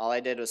 All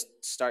I did was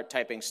start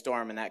typing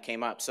Storm, and that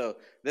came up. So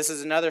this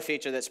is another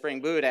feature that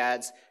Spring Boot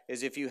adds,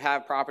 is if you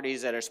have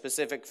properties that are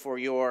specific for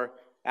your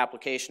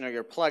application or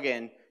your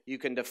plugin, you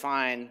can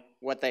define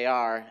what they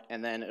are,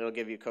 and then it'll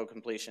give you code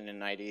completion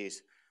in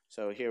IDEs.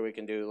 So here we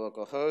can do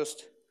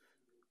localhost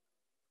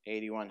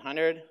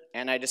 8100,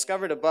 and I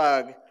discovered a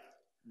bug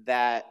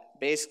that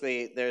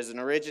basically there's an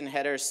origin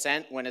header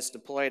sent when it's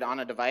deployed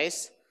on a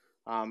device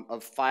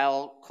of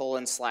file :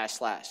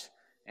 //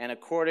 and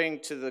according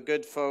to the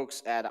good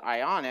folks at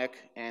Ionic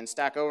and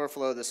Stack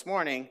Overflow this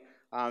morning,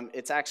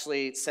 it's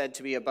actually said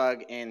to be a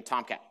bug in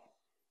Tomcat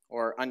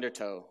or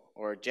Undertow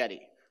or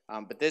Jetty.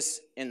 But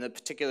this, in the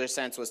particular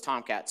sense, was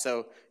Tomcat.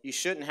 So you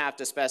shouldn't have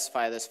to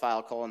specify this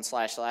file : /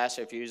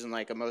 if you're using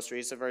like a most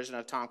recent version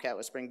of Tomcat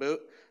with Spring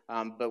Boot.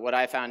 But what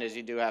I found is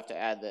you do have to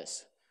add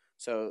this.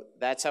 So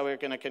that's how we're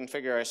going to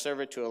configure our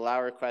server to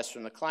allow requests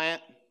from the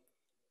client.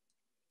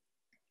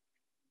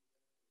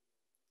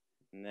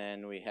 And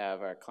then we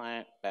have our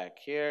client back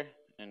here,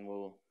 and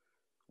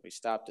we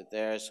stopped it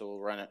there, so we'll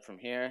run it from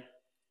here.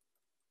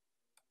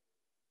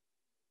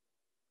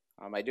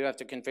 I do have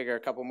to configure a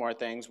couple more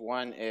things.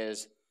 One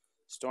is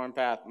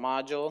Stormpath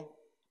module.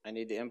 I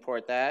need to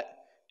import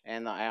that,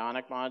 and the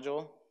Ionic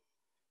module.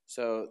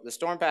 So the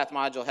Stormpath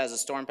module has a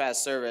Stormpath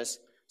service.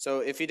 So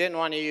if you didn't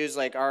want to use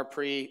like our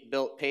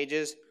pre-built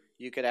pages,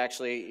 you could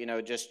actually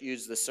just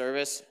use the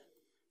service,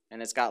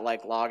 and it's got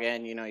like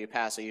login. You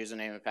pass a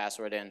username and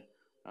password in.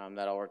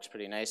 That all works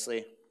pretty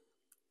nicely.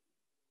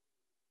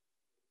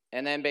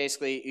 And then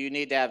basically you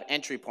need to have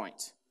entry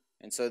points.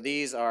 And so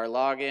these are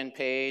login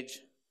page,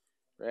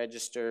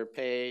 register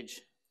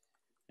page,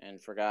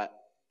 and forgot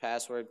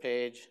password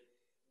page.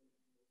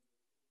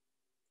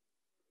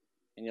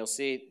 And you'll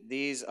see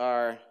these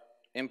are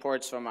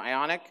imports from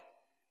Ionic.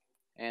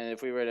 And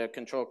if we were to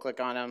control click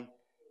on them,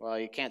 well,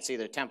 you can't see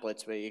their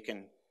templates, but you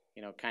can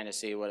kind of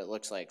see what it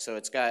looks like. So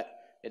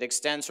it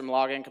extends from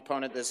login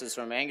component. This is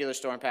from Angular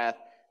Stormpath.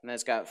 And then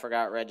it's got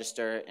forgot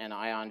register and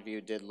ion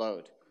view did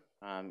load.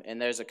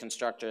 And there's a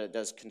constructor that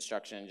does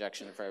construction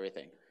injection for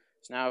everything.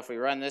 So now if we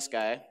run this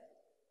guy,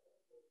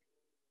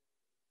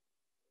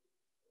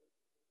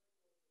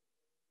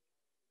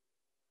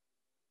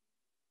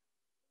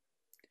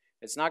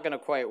 it's not going to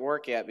quite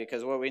work yet,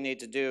 because what we need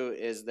to do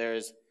is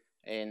there's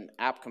an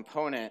app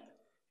component,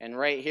 and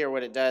right here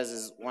what it does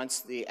is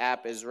once the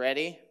app is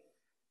ready,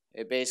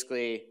 it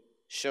basically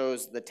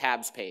shows the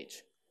tabs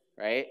page,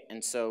 right?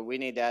 And so we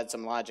need to add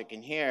some logic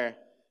in here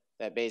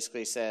that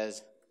basically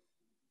says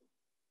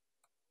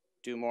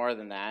do more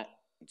than that.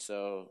 And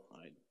so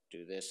I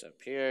do this up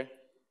here.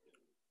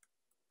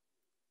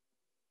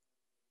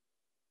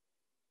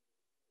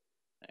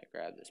 I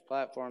grab this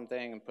platform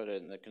thing and put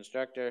it in the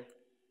constructor.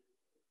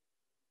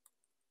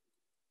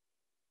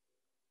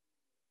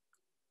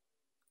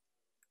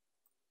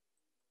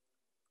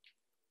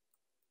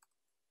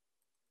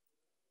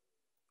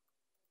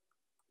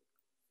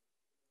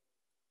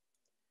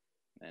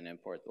 And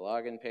import the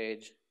login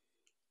page.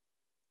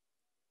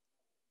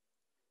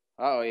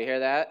 Oh, you hear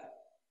that?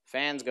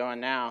 Fan's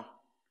going now.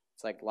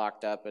 It's like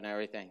locked up and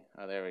everything.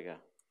 Oh, there we go.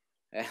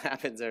 It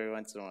happens every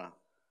once in a while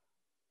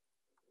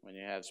when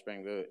you have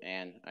Spring Boot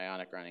and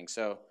Ionic running.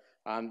 So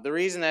the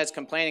reason that it's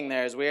complaining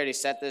there is we already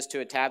set this to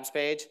a tabs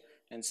page.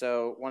 And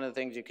so one of the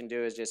things you can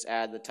do is just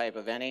add the type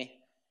of any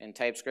in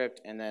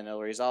TypeScript, and then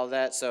it'll resolve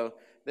that. So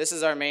this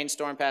is our main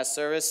Stormpath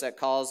service that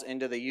calls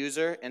into the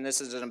user, and this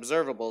is an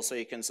observable, so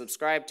you can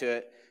subscribe to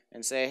it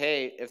and say,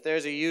 hey, if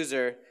there's a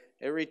user,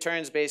 it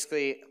returns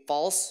basically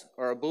false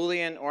or a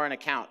Boolean or an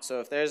account. So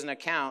if there's an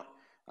account,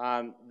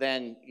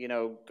 then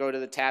go to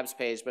the tabs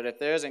page, but if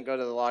there isn't, go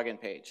to the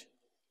login page.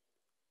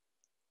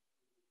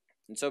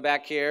 And so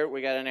back here,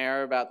 we got an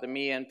error about the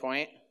me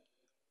endpoint.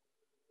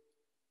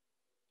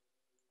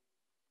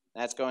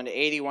 That's going to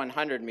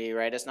 8100 me,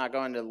 right? It's not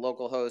going to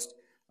localhost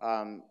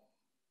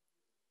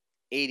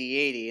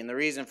 8080. And the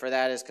reason for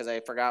that is because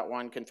I forgot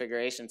one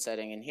configuration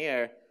setting in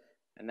here,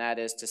 and that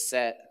is to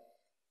set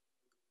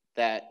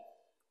that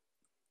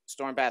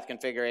Stormpath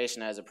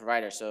configuration as a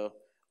provider. So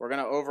we're going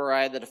to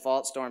override the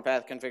default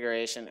Stormpath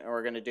configuration, and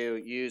we're going to do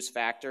use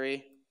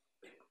factory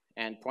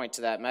and point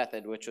to that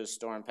method, which was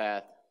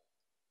Stormpath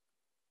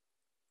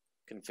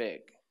config,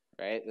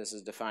 right? This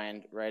is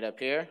defined right up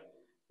here.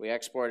 We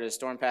exported as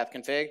Stormpath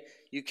config.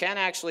 You can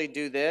actually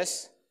do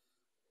this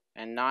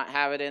and not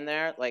have it in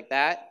there like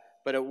that,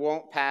 but it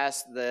won't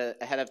pass the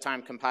ahead of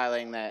time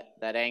compiling that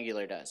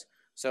Angular does.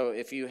 So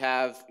if you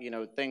have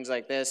things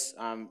like this,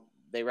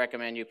 they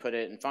recommend you put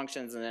it in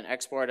functions and then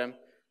export them,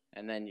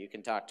 and then you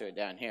can talk to it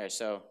down here.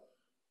 So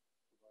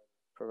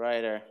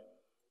provider,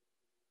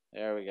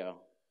 there we go.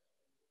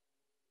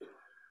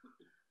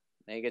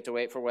 Now you get to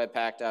wait for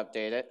Webpack to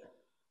update it.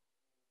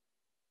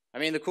 I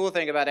mean, the cool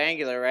thing about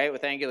Angular, right,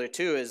 with Angular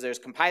 2 is there's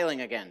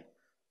compiling again.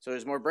 So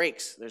there's more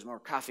breaks, there's more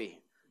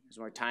coffee, there's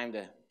more time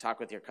to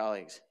talk with your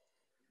colleagues.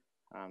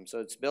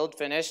 So it's build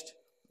finished.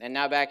 And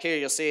now back here,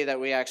 you'll see that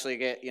we actually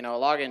get a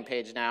login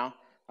page now.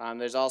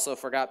 There's also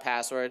forgot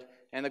password.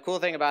 And the cool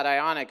thing about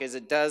Ionic is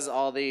it does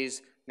all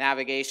these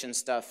navigation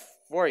stuff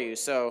for you.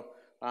 So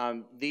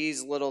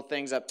these little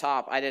things up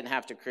top, I didn't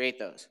have to create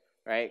those,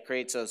 right? It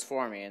creates those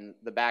for me. And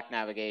the back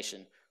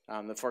navigation,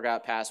 the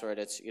forgot password,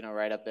 it's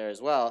right up there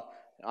as well.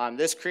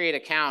 This create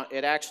account,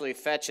 it actually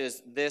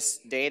fetches this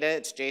data,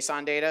 it's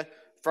JSON data,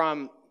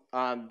 from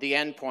the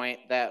endpoint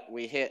that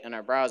we hit in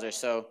our browser.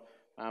 So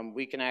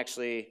we can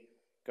actually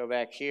go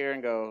back here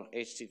and go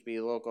HTTP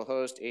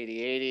localhost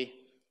 8080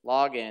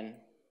 login,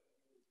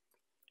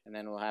 and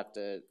then we'll have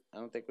to, I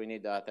don't think we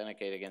need to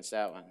authenticate against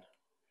that one.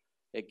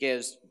 It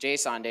gives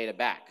JSON data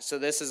back. So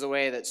this is the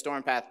way that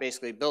Stormpath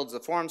basically builds the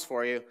forms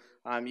for you.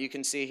 You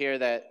can see here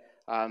that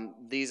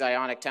these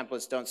Ionic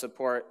templates don't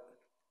support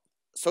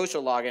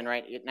social login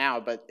right now,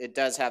 but it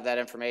does have that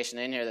information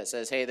in here that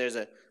says, hey, there's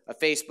a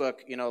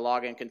Facebook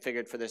login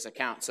configured for this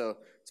account. So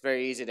it's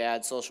very easy to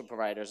add social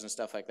providers and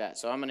stuff like that.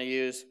 So I'm going to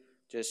use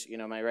just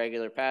my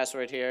regular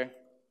password here.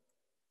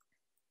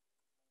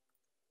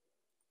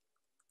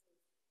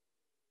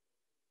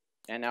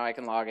 And now I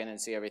can log in and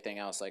see everything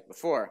else like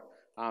before.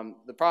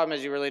 The problem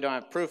is you really don't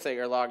have proof that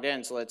you're logged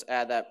in, so let's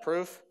add that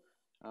proof.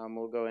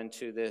 We'll go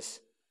into this,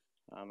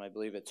 I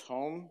believe it's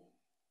home.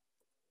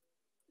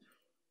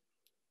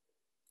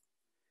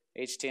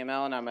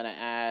 HTML, and I'm going to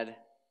add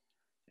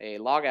a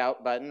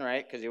logout button,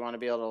 right? Because you want to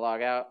be able to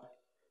log out.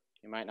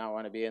 You might not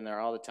want to be in there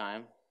all the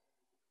time.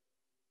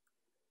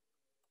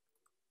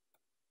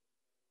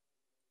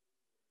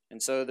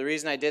 And so the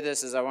reason I did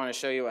this is I want to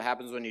show you what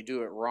happens when you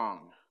do it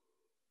wrong.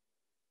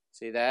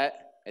 See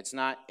that? It's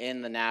not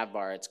in the nav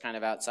bar. It's kind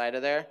of outside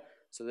of there.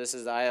 So this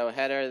is the IO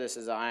header. This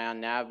is the Ion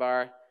nav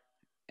bar.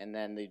 And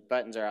then the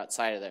buttons are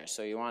outside of there.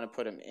 So you want to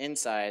put them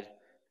inside,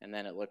 and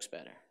then it looks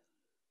better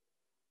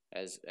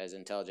as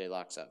IntelliJ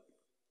locks up.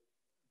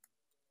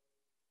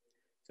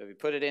 So if you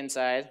put it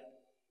inside,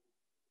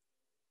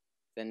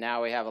 then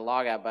now we have a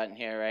logout button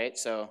here, right?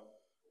 So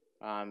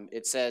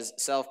it says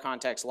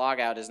self-context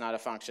logout is not a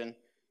function,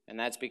 and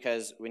that's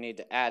because we need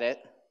to add it.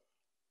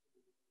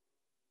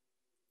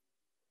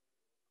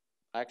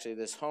 Actually,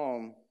 this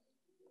home,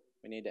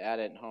 we need to add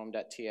it in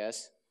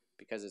home.ts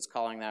because it's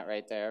calling that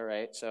right there,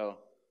 right? So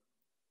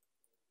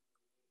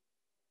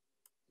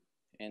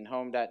in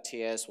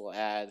home.ts, we'll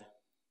add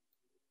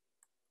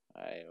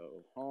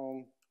IO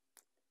home.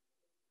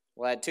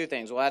 we'll add two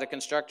things. We'll add a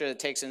constructor that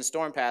takes in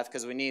Stormpath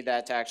because we need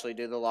that to actually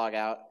do the log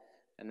out.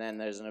 And then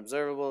there's an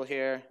observable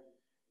here.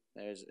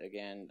 There's,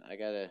 again, I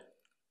got to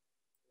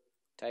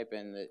type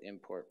in the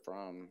import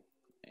from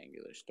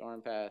Angular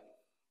Stormpath.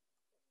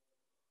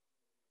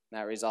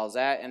 That resolves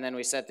that. And then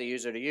we set the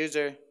user to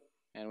user,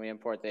 and we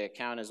import the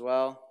account as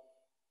well.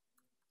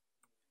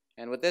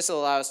 And what this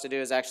will allow us to do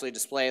is actually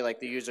display like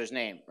the user's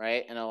name,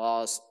 right? And it'll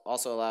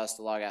also allow us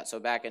to log out. So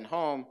back in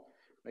home,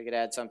 we could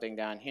add something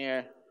down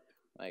here,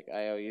 like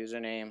IO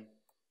username.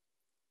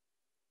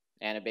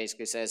 And it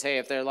basically says, hey,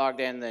 if they're logged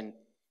in, then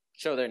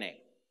show their name.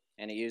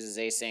 And it uses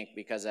async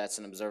because that's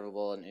an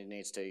observable and it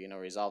needs to,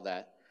 resolve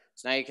that.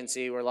 So now you can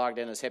see we're logged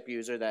in as hip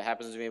user. That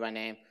happens to be my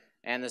name.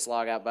 And this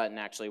logout button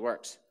actually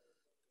works.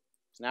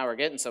 So now we're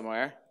getting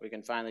somewhere. We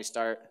can finally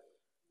start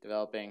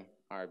developing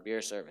our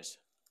beer service.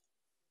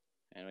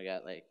 And we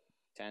got like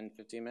 10,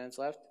 15 minutes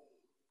left.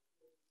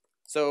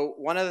 So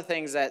one of the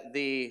things that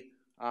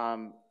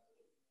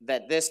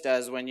that this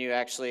does when you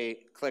actually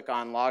click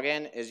on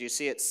login is you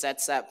see it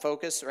sets that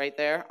focus right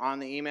there on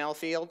the email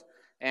field.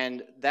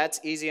 And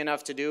that's easy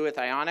enough to do with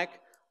Ionic.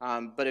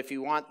 But if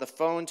you want the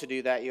phone to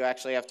do that, you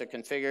actually have to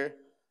configure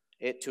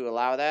it to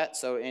allow that.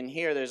 So in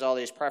here, there's all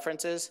these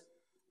preferences.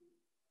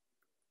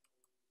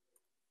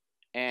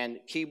 And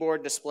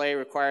keyboard display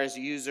requires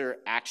user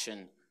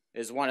action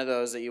is one of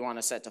those that you want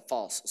to set to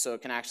false. So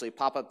it can actually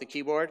pop up the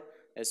keyboard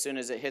as soon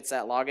as it hits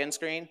that login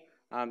screen.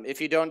 If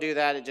you don't do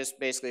that, it just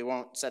basically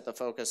won't set the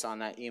focus on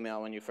that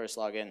email when you first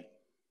log in.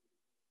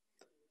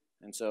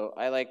 And so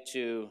I like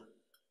to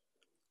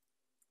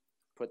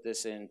put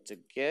this into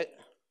git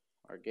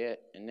or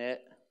git init,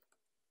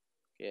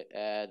 git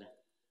add.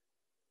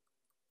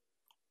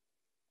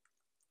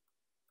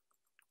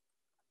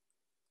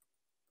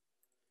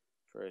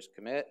 First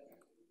commit.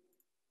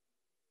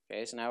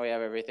 Okay, so now we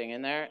have everything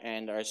in there,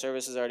 and our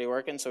service is already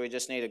working, so we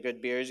just need a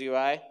good beers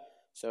UI.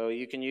 So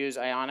you can use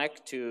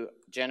Ionic to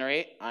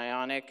generate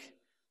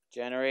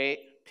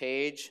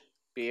page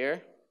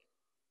beer.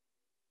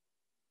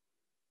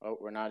 Oh,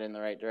 we're not in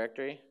the right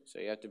directory, so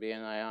you have to be in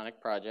an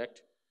Ionic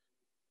project.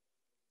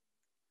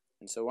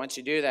 And so once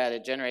you do that,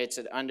 it generates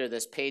it under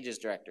this pages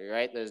directory,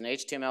 right? There's an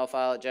HTML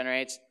file it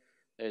generates.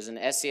 There's an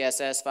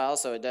SCSS file,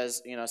 so it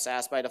does,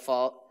 SAS by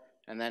default,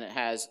 and then it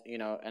has,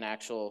 an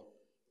actual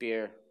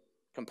beer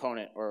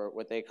component, or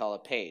what they call a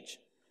page.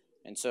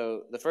 And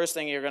so the first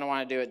thing you're going to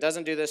want to do, it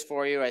doesn't do this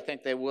for you. I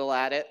think they will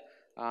add it,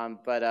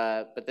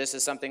 but this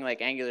is something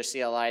like Angular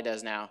CLI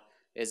does now,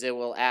 is it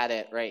will add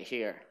it right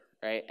here,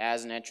 right,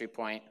 as an entry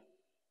point.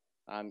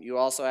 You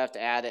also have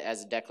to add it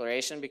as a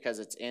declaration because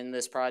it's in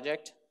this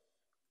project.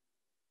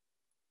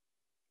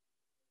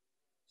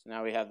 So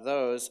now we have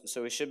those,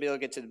 so we should be able to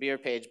get to the beer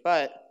page,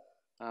 but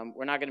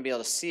we're not going to be able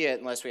to see it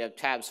unless we have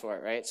tabs for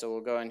it, right? So we'll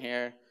go in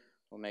here,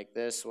 we'll make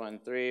this one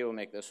 3, we'll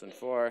make this one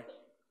 4,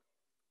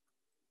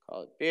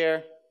 call it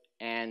beer,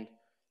 and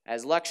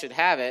as luck should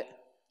have it,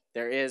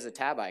 there is a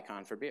tab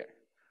icon for beer.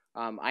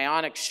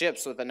 Ionic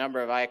ships with a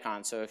number of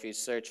icons, so if you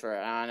search for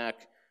Ionic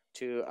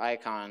 2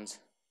 icons,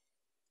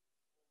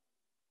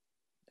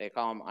 they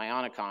call them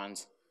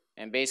Ionicons,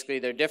 and basically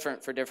they're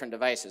different for different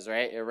devices,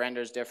 right? It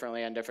renders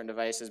differently on different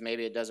devices.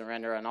 Maybe it doesn't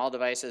render on all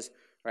devices,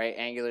 right?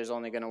 Angular is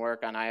only going to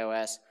work on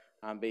iOS,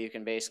 but you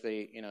can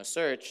basically,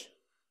 search,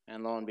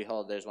 and lo and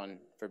behold, there's one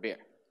for beer.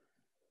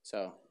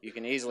 So you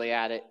can easily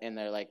add it in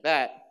there like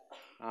that.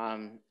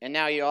 And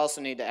now you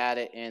also need to add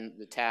it in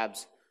the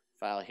tabs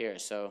file here.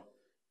 So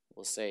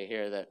we'll say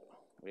here that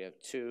we have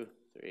 2,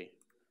 3,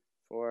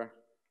 4.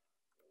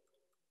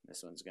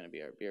 This one's going to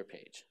be our beer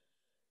page.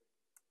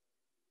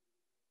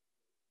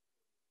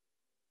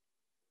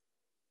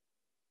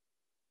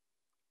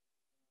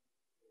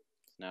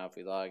 Now if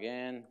we log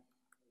in,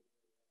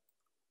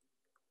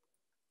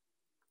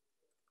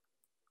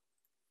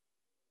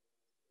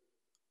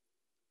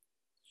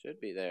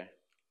 should be there.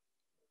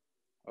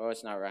 Oh,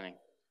 it's not running.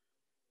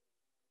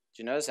 Did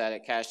you notice that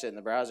it cached it in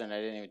the browser and I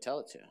didn't even tell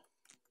it to?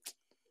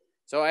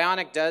 So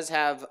Ionic does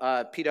have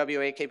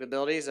PWA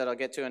capabilities that I'll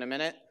get to in a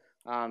minute,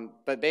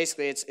 but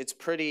basically it's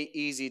pretty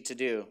easy to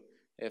do.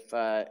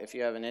 If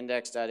you have an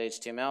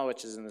index.html,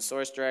 which is in the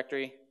source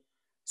directory,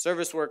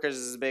 service workers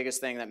is the biggest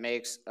thing that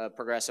makes a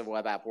progressive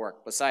web app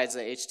work, besides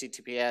the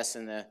HTTPS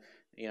and the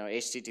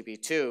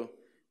HTTP2,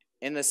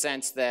 in the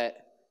sense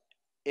that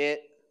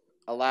it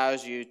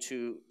allows you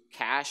to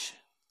cache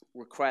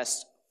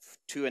requests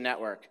to a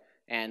network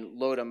and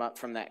load them up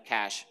from that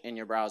cache in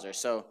your browser.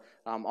 So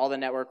all the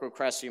network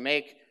requests you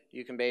make,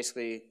 you can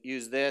basically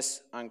use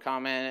this,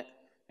 uncomment it,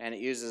 and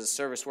it uses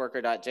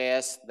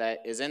serviceworker.js that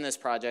is in this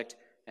project,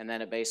 and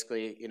then it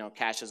basically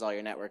caches all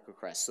your network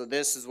requests. So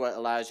this is what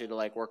allows you to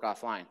work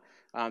offline.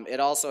 It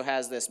also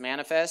has this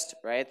manifest,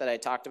 right, that I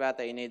talked about,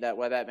 that you need that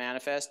web app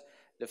manifest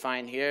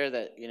defined here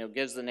that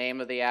gives the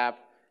name of the app,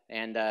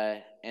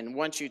 and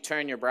once you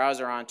turn your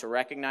browser on to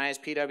recognize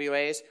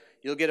PWAs,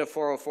 you'll get a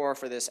 404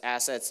 for this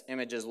assets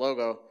images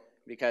logo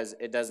because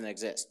it doesn't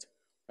exist,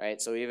 right?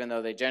 So even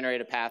though they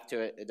generate a path to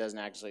it, it doesn't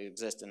actually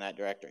exist in that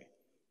directory.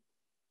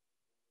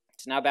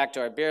 So now back to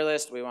our beer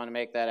list, we want to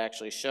make that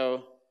actually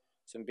show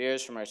some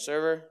beers from our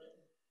server.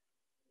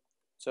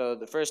 So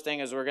the first thing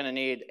is we're going to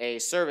need a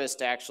service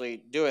to actually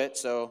do it.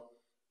 So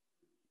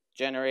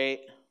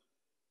generate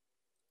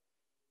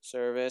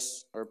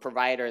service, or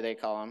provider they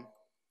call them.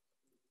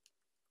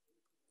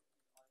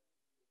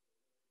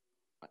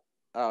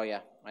 Oh yeah,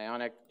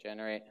 Ionic,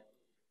 generate.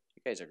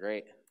 You guys are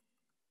great.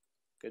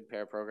 Good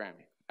pair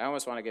programming. I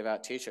almost want to give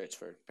out t-shirts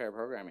for pair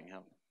programming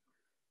help.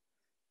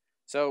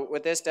 So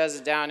what this does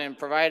is down in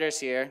providers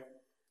here,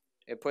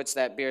 it puts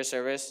that beer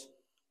service.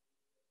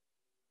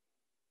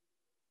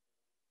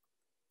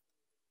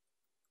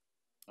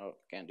 Oh,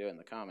 can't do it in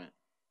the comment.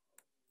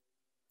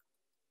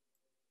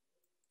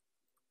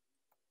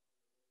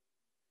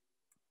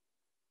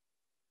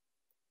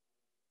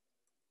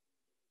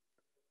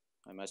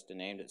 I must have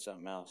named it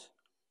something else.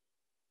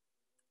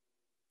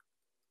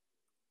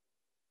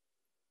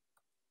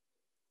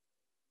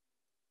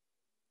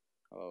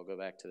 Oh, I'll go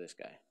back to this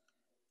guy.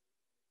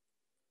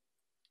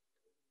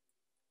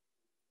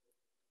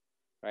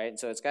 Right, and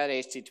so it's got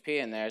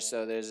HTTP in there,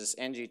 so there's this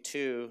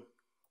ng2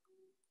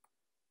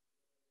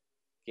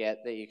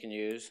 get that you can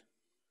use,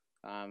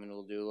 and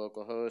we'll do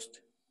localhost.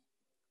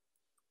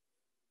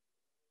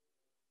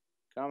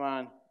 Come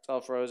on, it's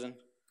all frozen.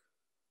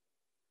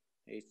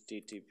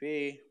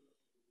 HTTP,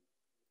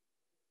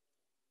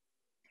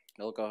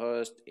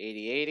 localhost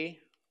 8080,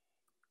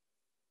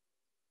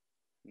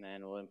 and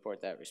then we'll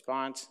import that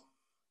response.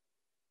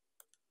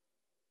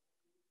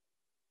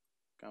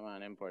 Come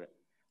on, import it.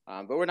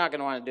 But we're not going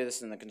to want to do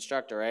this in the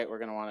constructor, right? We're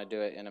going to want to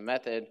do it in a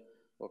method.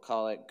 We'll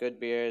call it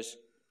goodbeers,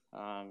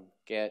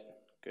 get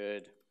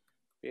good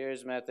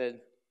beers method.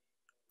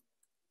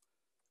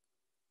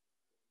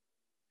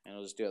 And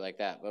we'll just do it like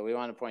that. But we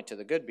want to point to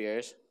the good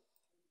beers.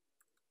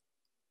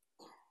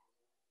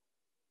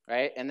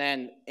 Right? And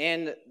then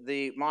in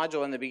the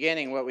module in the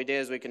beginning, what we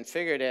did is we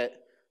configured it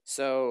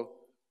so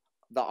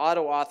the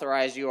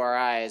auto-authorized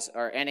URIs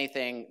are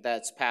anything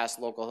that's past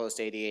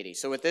localhost 8080.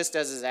 So what this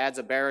does is adds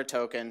a bearer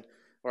token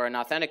or an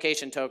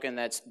authentication token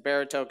that's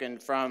bearer token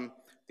from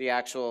the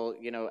actual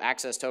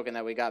access token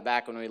that we got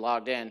back when we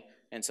logged in.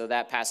 And so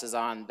that passes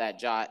on that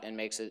JOT and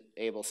makes it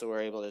able, so we're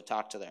able to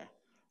talk to there.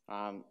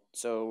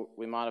 So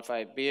we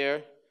modify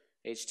beer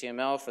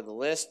HTML for the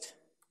list.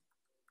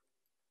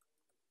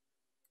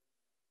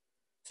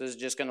 So this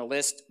is just going to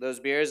list those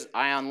beers.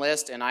 Ion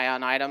list and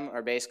ion item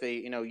are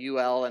basically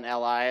UL and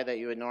LI that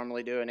you would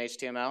normally do in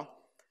HTML.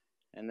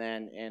 And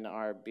then in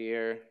our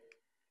beer.ts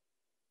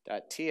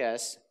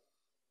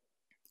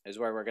is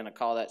where we're going to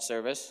call that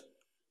service.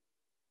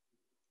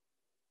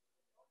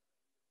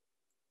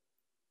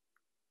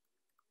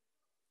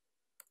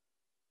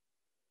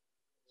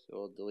 So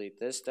we'll delete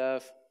this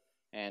stuff.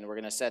 And we're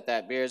going to set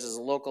that beers as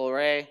a local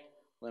array.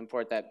 We'll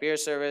import that beer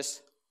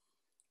service.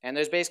 And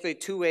there's basically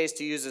two ways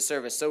to use the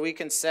service. So we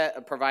can set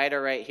a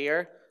provider right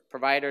here.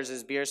 Providers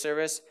is beer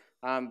service.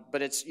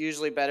 But it's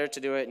usually better to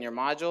do it in your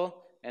module.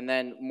 And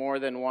then more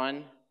than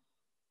one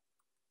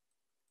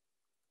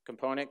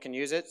component can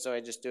use it. So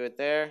I just do it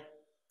there.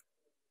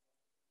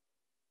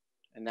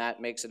 And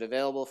that makes it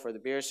available for the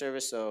beer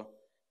service. So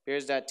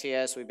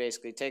beers.ts, we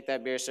basically take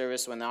that beer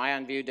service. When the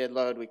ion view did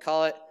load, we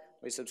call it.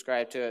 We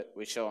subscribe to it.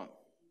 We show them.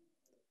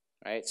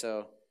 Right?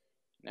 So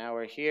now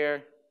we're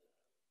here.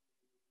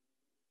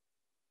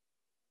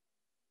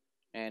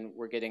 And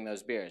we're getting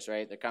those beers,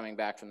 right? They're coming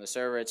back from the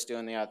server. It's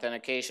doing the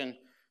authentication.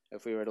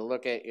 If we were to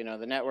look at,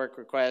 the network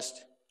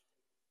request,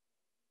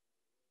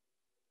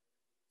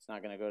 it's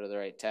not going to go to the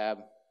right tab.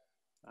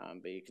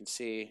 But you can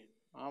see,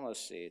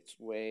 almost see, it's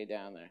way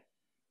down there.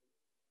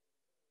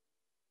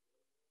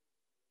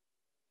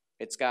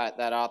 It's got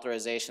that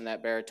authorization,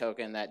 that bearer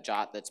token, that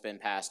JOT that's been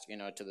passed,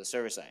 to the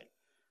server side.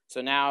 So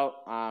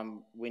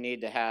now we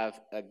need to have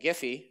a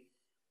Giphy,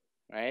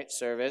 right,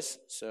 service.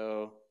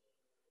 So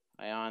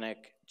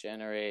Ionic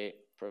generate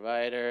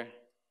provider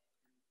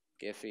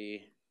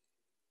Giphy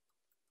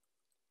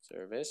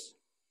service.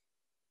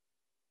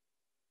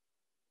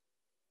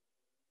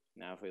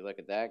 Now if we look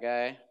at that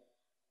guy,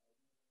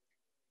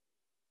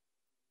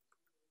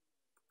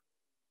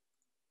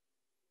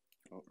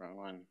 oh, wrong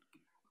one.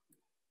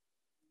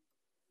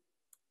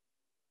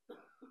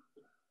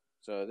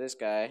 So this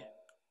guy,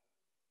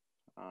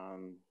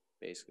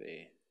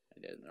 basically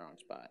I did it in the wrong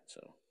spot,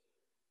 so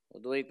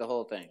we'll delete the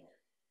whole thing.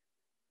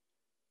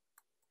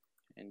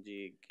 ng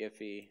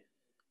Giphy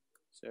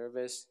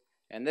service.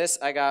 And this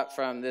I got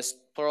from this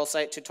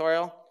Pluralsight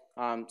tutorial.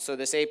 So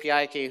this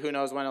API key, who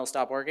knows when it'll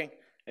stop working?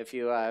 If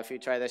you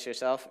try this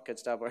yourself, it could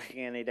stop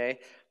working any day.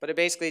 But it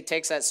basically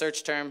takes that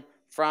search term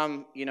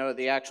from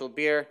the actual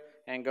beer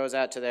and goes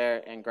out to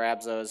there and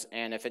grabs those.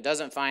 And if it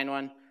doesn't find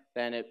one,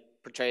 then it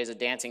portrays a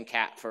dancing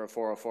cat for a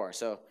 404.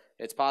 So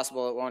it's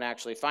possible it won't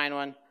actually find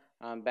one.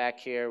 Back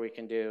here we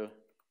can do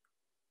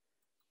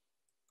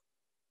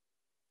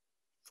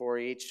for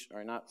each,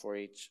 or not for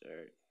each.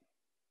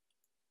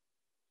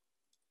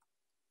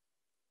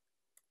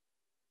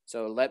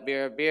 So let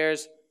beer of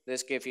beers,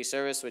 this Giphy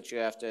service, which you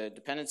have to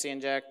dependency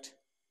inject.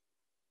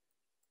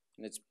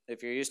 And it's,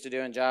 if you're used to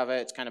doing Java,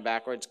 it's kind of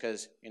backwards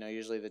because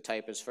usually the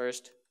type is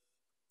first.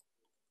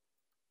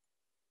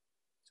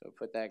 So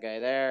put that guy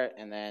there,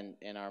 and then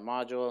in our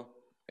module,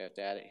 we have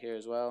to add it here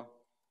as well.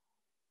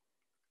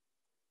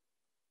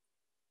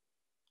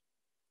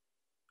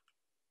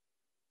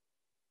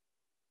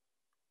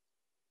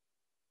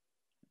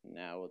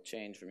 Now we'll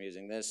change from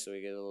using this so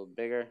we get a little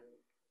bigger.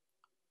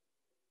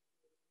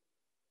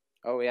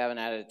 Oh, we haven't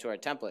added it to our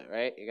template,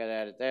 right? You got to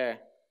add it there.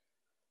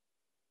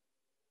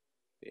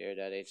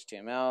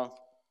 Beer.html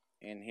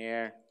in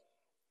here.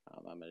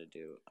 I'm going to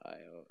do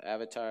IO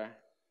avatar.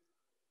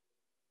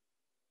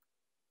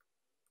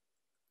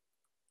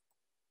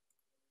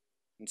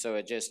 And so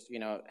it just,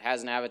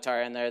 has an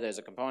avatar in there. There's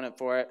a component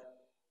for it,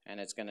 and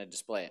it's going to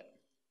display it.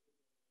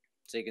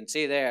 So you can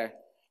see there,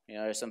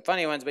 there's some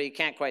funny ones, but you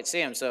can't quite see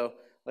them. So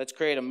let's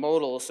create a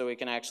modal so we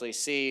can actually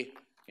see,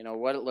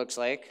 what it looks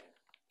like,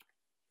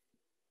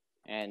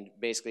 and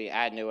basically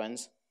add new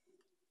ones.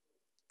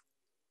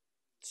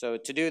 So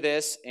to do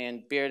this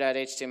in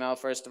beer.html,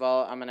 first of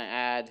all, I'm going to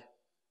add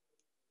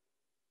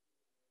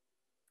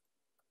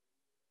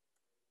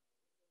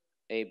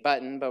a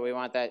button, but we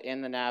want that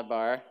in the nav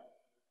bar.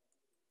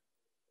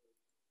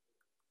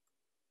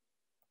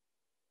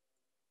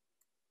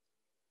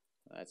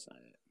 That's not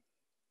it.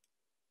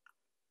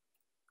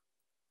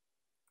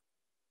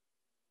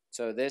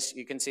 So this,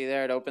 you can see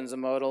there, it opens a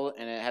modal,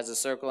 and it has a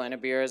circle and a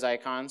beer as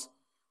icons.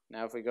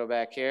 Now if we go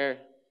back here,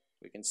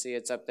 we can see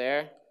it's up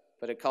there,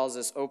 but it calls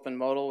this open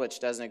modal,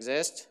 which doesn't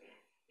exist.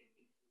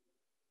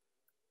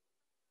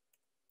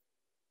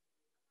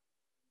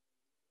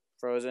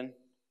 Frozen.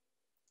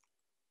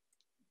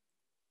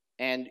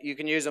 And you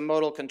can use a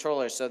modal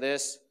controller. So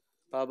this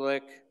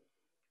public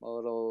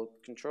modal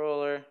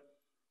controller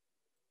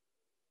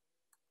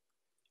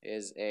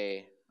is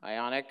a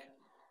Ionic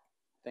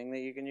thing that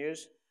you can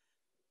use,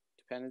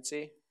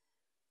 dependency.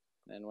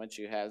 Then once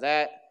you have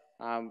that,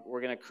 we're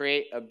going to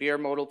create a beer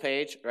modal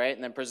page, right,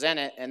 and then present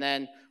it. And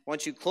then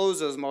once you close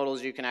those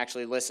modals, you can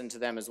actually listen to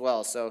them as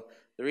well. So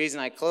the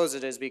reason I close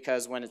it is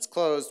because when it's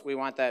closed, we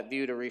want that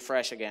view to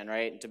refresh again,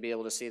 right, and to be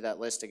able to see that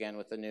list again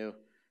with the new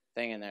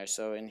thing in there.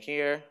 So in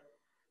here,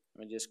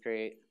 let me just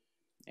create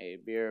a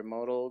beer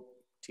modal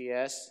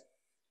TS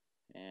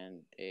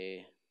and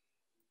a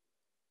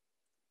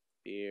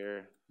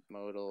beer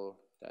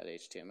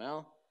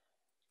modal.html.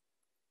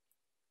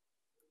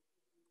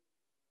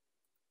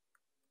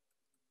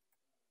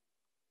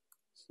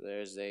 So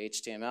there's the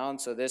HTML,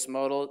 and so this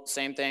modal,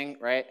 same thing,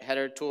 right?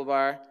 Header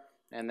toolbar,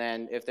 and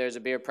then if there's a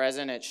beer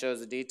present, it shows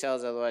the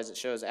details, otherwise it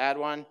shows add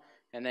one.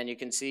 And then you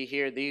can see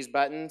here these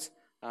buttons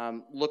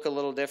look a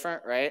little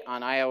different, right?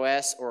 On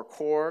iOS or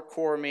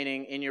core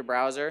meaning in your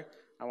browser,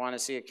 I want to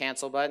see a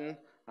cancel button.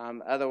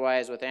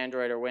 Otherwise, with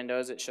Android or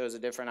Windows, it shows a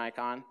different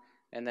icon.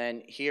 And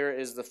then here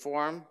is the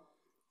form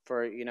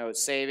for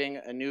saving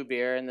a new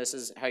beer, and this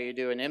is how you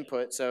do an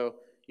input. So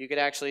you could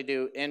actually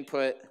do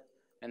input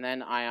and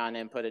then ion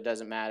input, it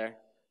doesn't matter,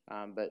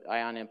 but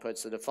ion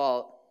input's the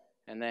default.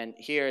 And then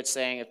here it's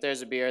saying if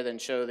there's a beer, then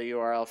show the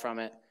URL from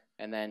it,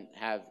 and then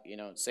have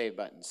save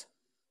buttons.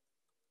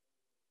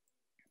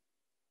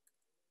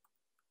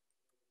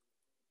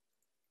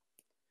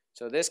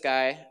 So this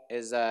guy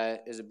is a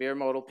beer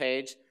modal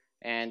page,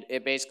 and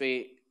it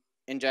basically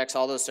injects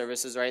all those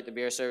services, right? The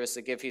beer service,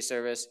 the Giphy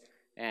service,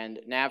 and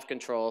nav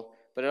control.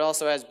 But it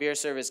also has beer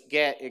service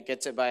get, it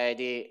gets it by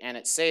ID, and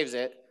it saves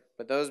it,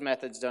 but those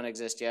methods don't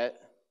exist yet.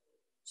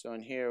 So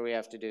in here we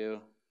have to do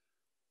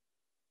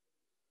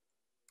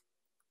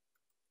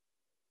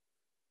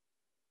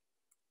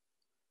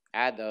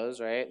add those,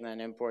 right? And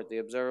then import the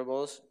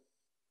observables.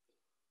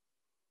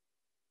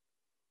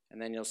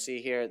 And then you'll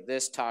see here,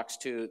 this talks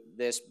to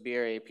this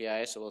beer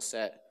API, so we'll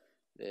set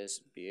this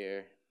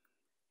beer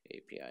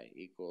API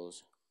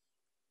equals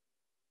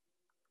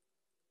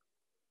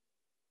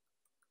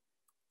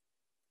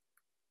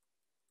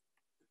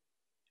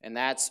and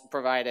that's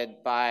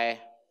provided by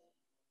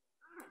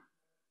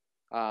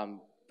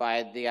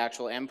the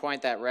actual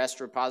endpoint, that REST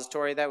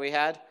repository that we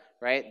had,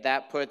 right?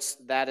 That puts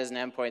that as an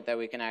endpoint that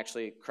we can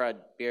actually CRUD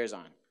beers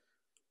on.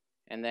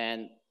 And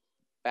then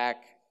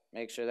back,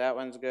 make sure that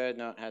one's good.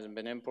 No, it hasn't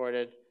been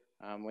imported.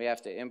 We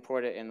have to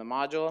import it in the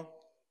module.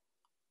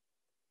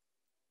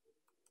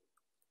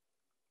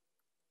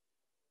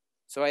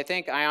 So I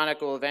think Ionic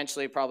will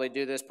eventually probably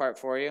do this part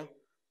for you,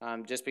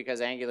 just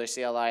because Angular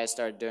CLI has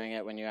started doing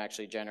it when you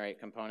actually generate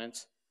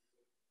components.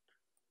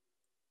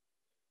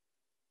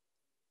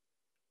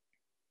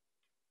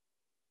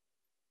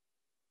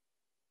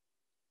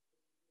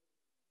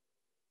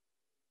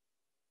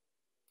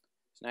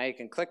 So now you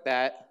can click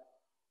that.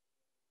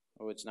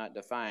 Oh, it's not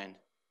defined.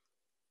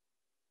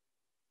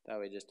 Thought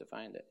we just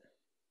defined it.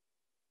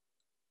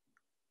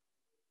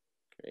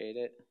 Create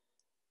it.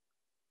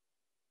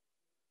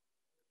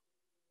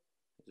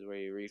 This is where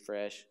you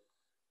refresh.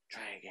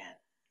 Try again.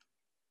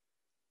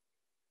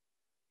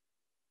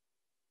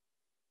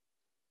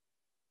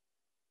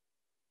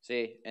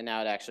 See, and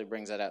now it actually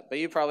brings that up. But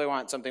you probably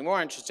want something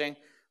more interesting.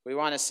 We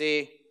want to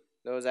see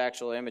those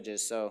actual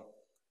images. So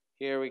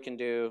here we can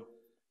do,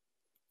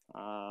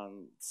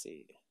 let's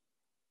see.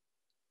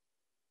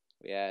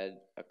 We add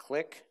a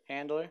click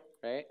handler,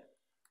 right?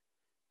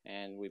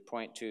 and we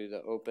point to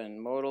the open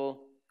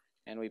modal,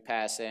 and we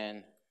pass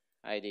in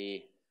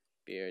ID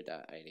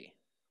beer.id.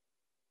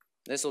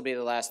 This will be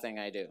the last thing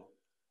I do,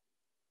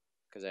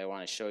 because I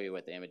want to show you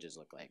what the images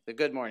look like. The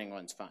good morning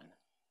one's fun.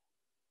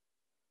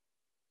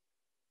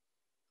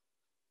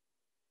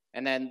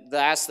 And then the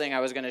last thing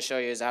I was going to show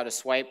you is how to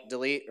swipe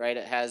delete, right?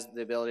 It has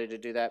the ability to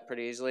do that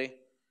pretty easily.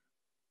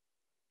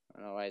 I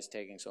don't know why it's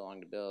taking so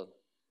long to build.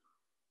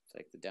 It's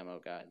like the demo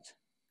guides.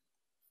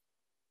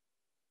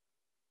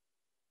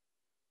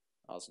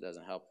 Also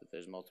doesn't help that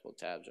there's multiple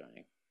tabs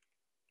running.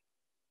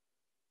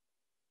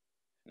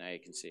 Now you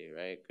can see,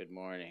 right? Good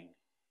morning.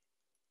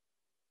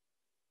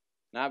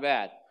 Not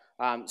bad.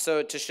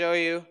 So to show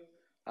you,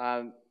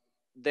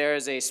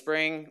 there's a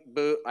Spring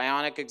Boot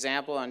Ionic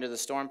example under the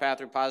Stormpath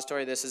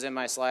repository. This is in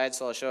my slides,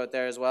 so I'll show it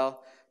there as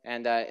well.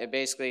 And it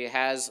basically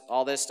has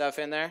all this stuff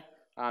in there.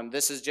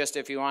 This is just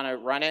if you want to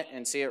run it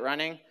and see it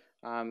running.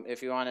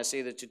 If you want to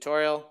see the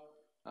tutorial,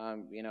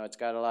 you know, it's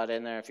got a lot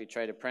in there. If you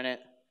try to print it,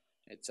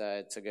 it's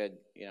a good,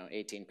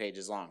 18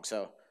 pages long.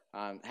 So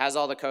has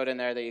all the code in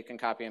there that you can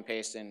copy and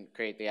paste and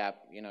create the app,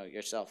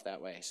 yourself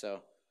that way.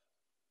 So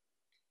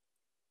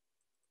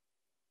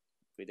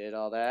we did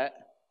all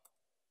that.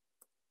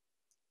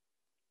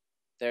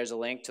 There's a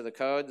link to the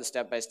code, the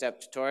step-by-step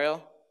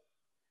tutorial.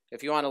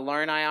 If you want to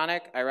learn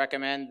Ionic, I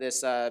recommend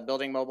this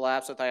Building Mobile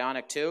Apps with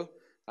Ionic 2.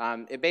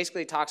 It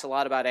basically talks a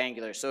lot about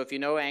Angular. So if you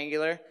know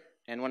Angular,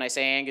 and when I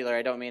say Angular,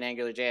 I don't mean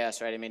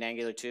AngularJS, right? I mean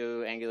Angular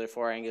 2, Angular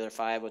 4, Angular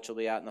 5, which will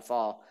be out in the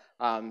fall.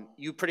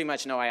 You pretty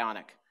much know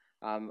Ionic.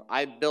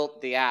 I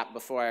built the app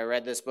before I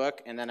read this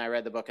book, and then I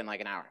read the book in like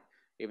an hour,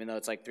 even though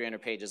it's like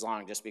 300 pages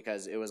long, just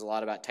because it was a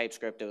lot about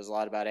TypeScript, it was a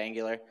lot about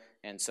Angular,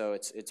 and so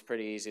it's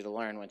pretty easy to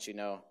learn once you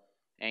know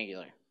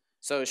Angular.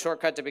 So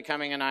shortcut to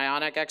becoming an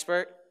Ionic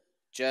expert,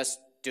 just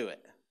do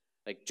it.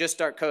 Like just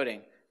start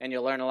coding, and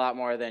you'll learn a lot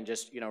more than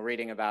just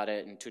reading about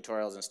it and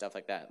tutorials and stuff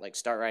like that. Like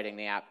start writing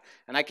the app.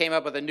 And I came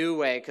up with a new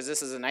way, because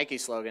this is a Nike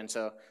slogan,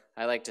 so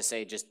I like to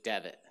say just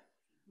dev it.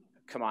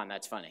 Come on,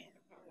 that's funny.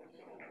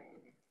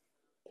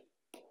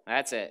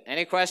 That's it.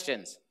 Any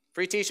questions?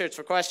 Free t-shirts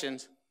for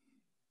questions.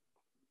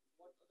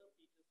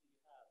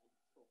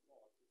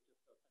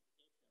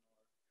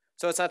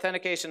 So it's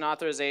authentication,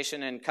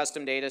 authorization, and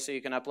custom data, so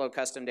you can upload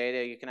custom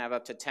data. You can have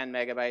up to 10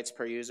 megabytes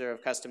per user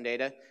of custom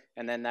data,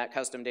 and then that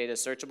custom data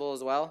is searchable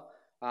as well.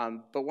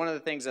 But one of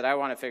the things that I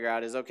want to figure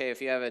out is, okay,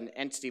 if you have an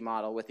entity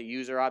model with a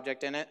user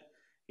object in it,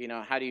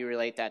 how do you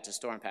relate that to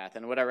Stormpath?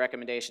 And what our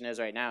recommendation is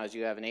right now is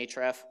you have an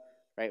href,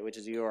 right, which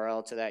is a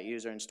URL to that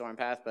user in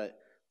Stormpath, but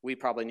we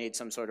probably need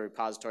some sort of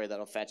repository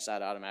that'll fetch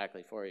that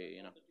automatically for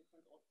you,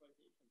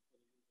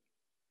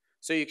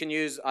 So you can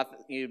use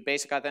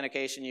basic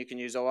authentication, you can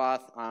use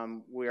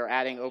OAuth. We are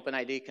adding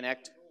OpenID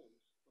Connect.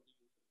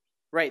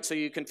 Right, so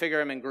you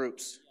configure them in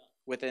groups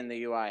within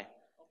the UI.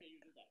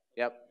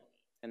 Yep,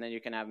 and then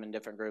you can have them in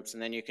different groups.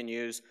 And then you can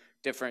use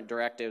different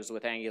directives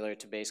with Angular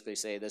to basically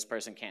say this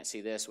person can't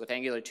see this. With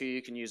Angular 2,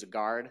 you can use a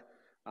guard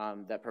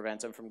that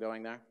prevents them from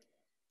going there.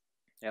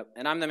 Yep,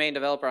 and I'm the main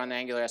developer on the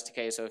Angular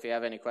SDK, so if you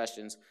have any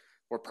questions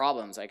or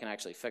problems, I can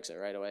actually fix it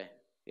right away.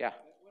 Yeah?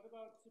 What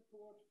about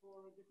support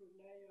for different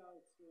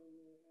layouts and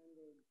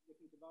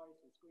different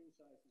devices, screen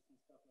sizes and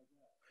stuff like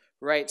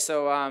that? Right,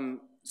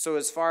 so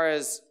as far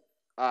as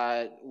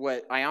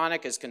what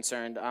Ionic is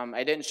concerned,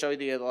 I didn't show you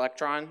the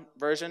Electron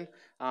version,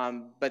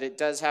 but it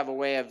does have a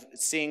way of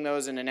seeing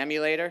those in an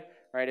emulator,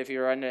 right, if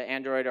you're on an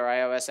Android or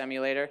iOS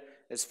emulator.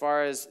 As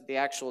far as the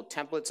actual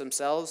templates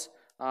themselves,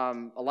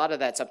 a lot of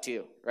that's up to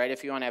you, right?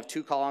 If you want to have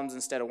 2 columns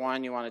instead of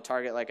 1, you want to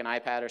target like an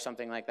iPad or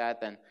something like that,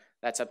 then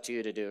that's up to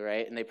you to do,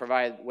 right? And they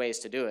provide ways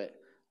to do it,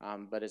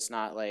 but it's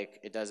not like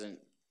it doesn't,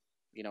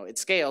 it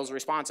scales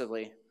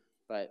responsively,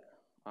 but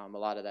a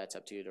lot of that's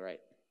up to you to write.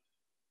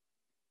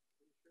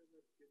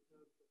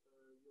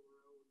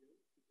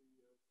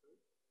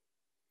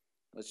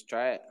 Let's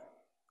try it.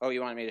 Oh,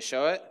 you want me to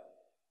show it?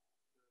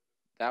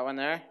 That one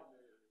there?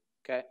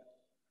 Okay.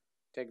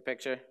 Take a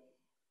picture.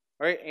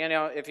 Or,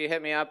 if you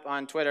hit me up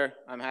on Twitter,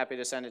 I'm happy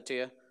to send it to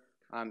you.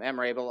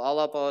 Raible.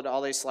 I'll upload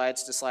all these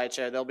slides to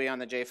SlideShare. They'll be on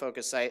the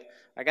JFocus site.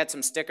 I got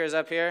some stickers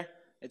up here.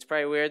 It's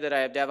probably weird that I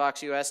have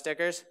Devoxx US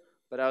stickers,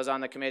 but I was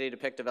on the committee to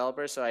pick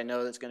developers, so I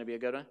know that's going to be a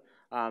good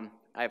one.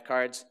 I have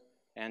cards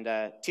and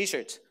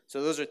t-shirts.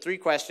 So those are 3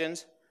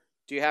 questions.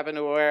 Do you happen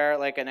to wear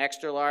like an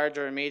extra large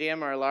or a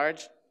medium or a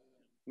large?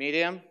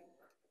 Medium?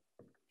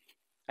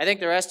 I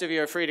think the rest of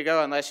you are free to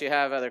go unless you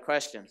have other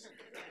questions.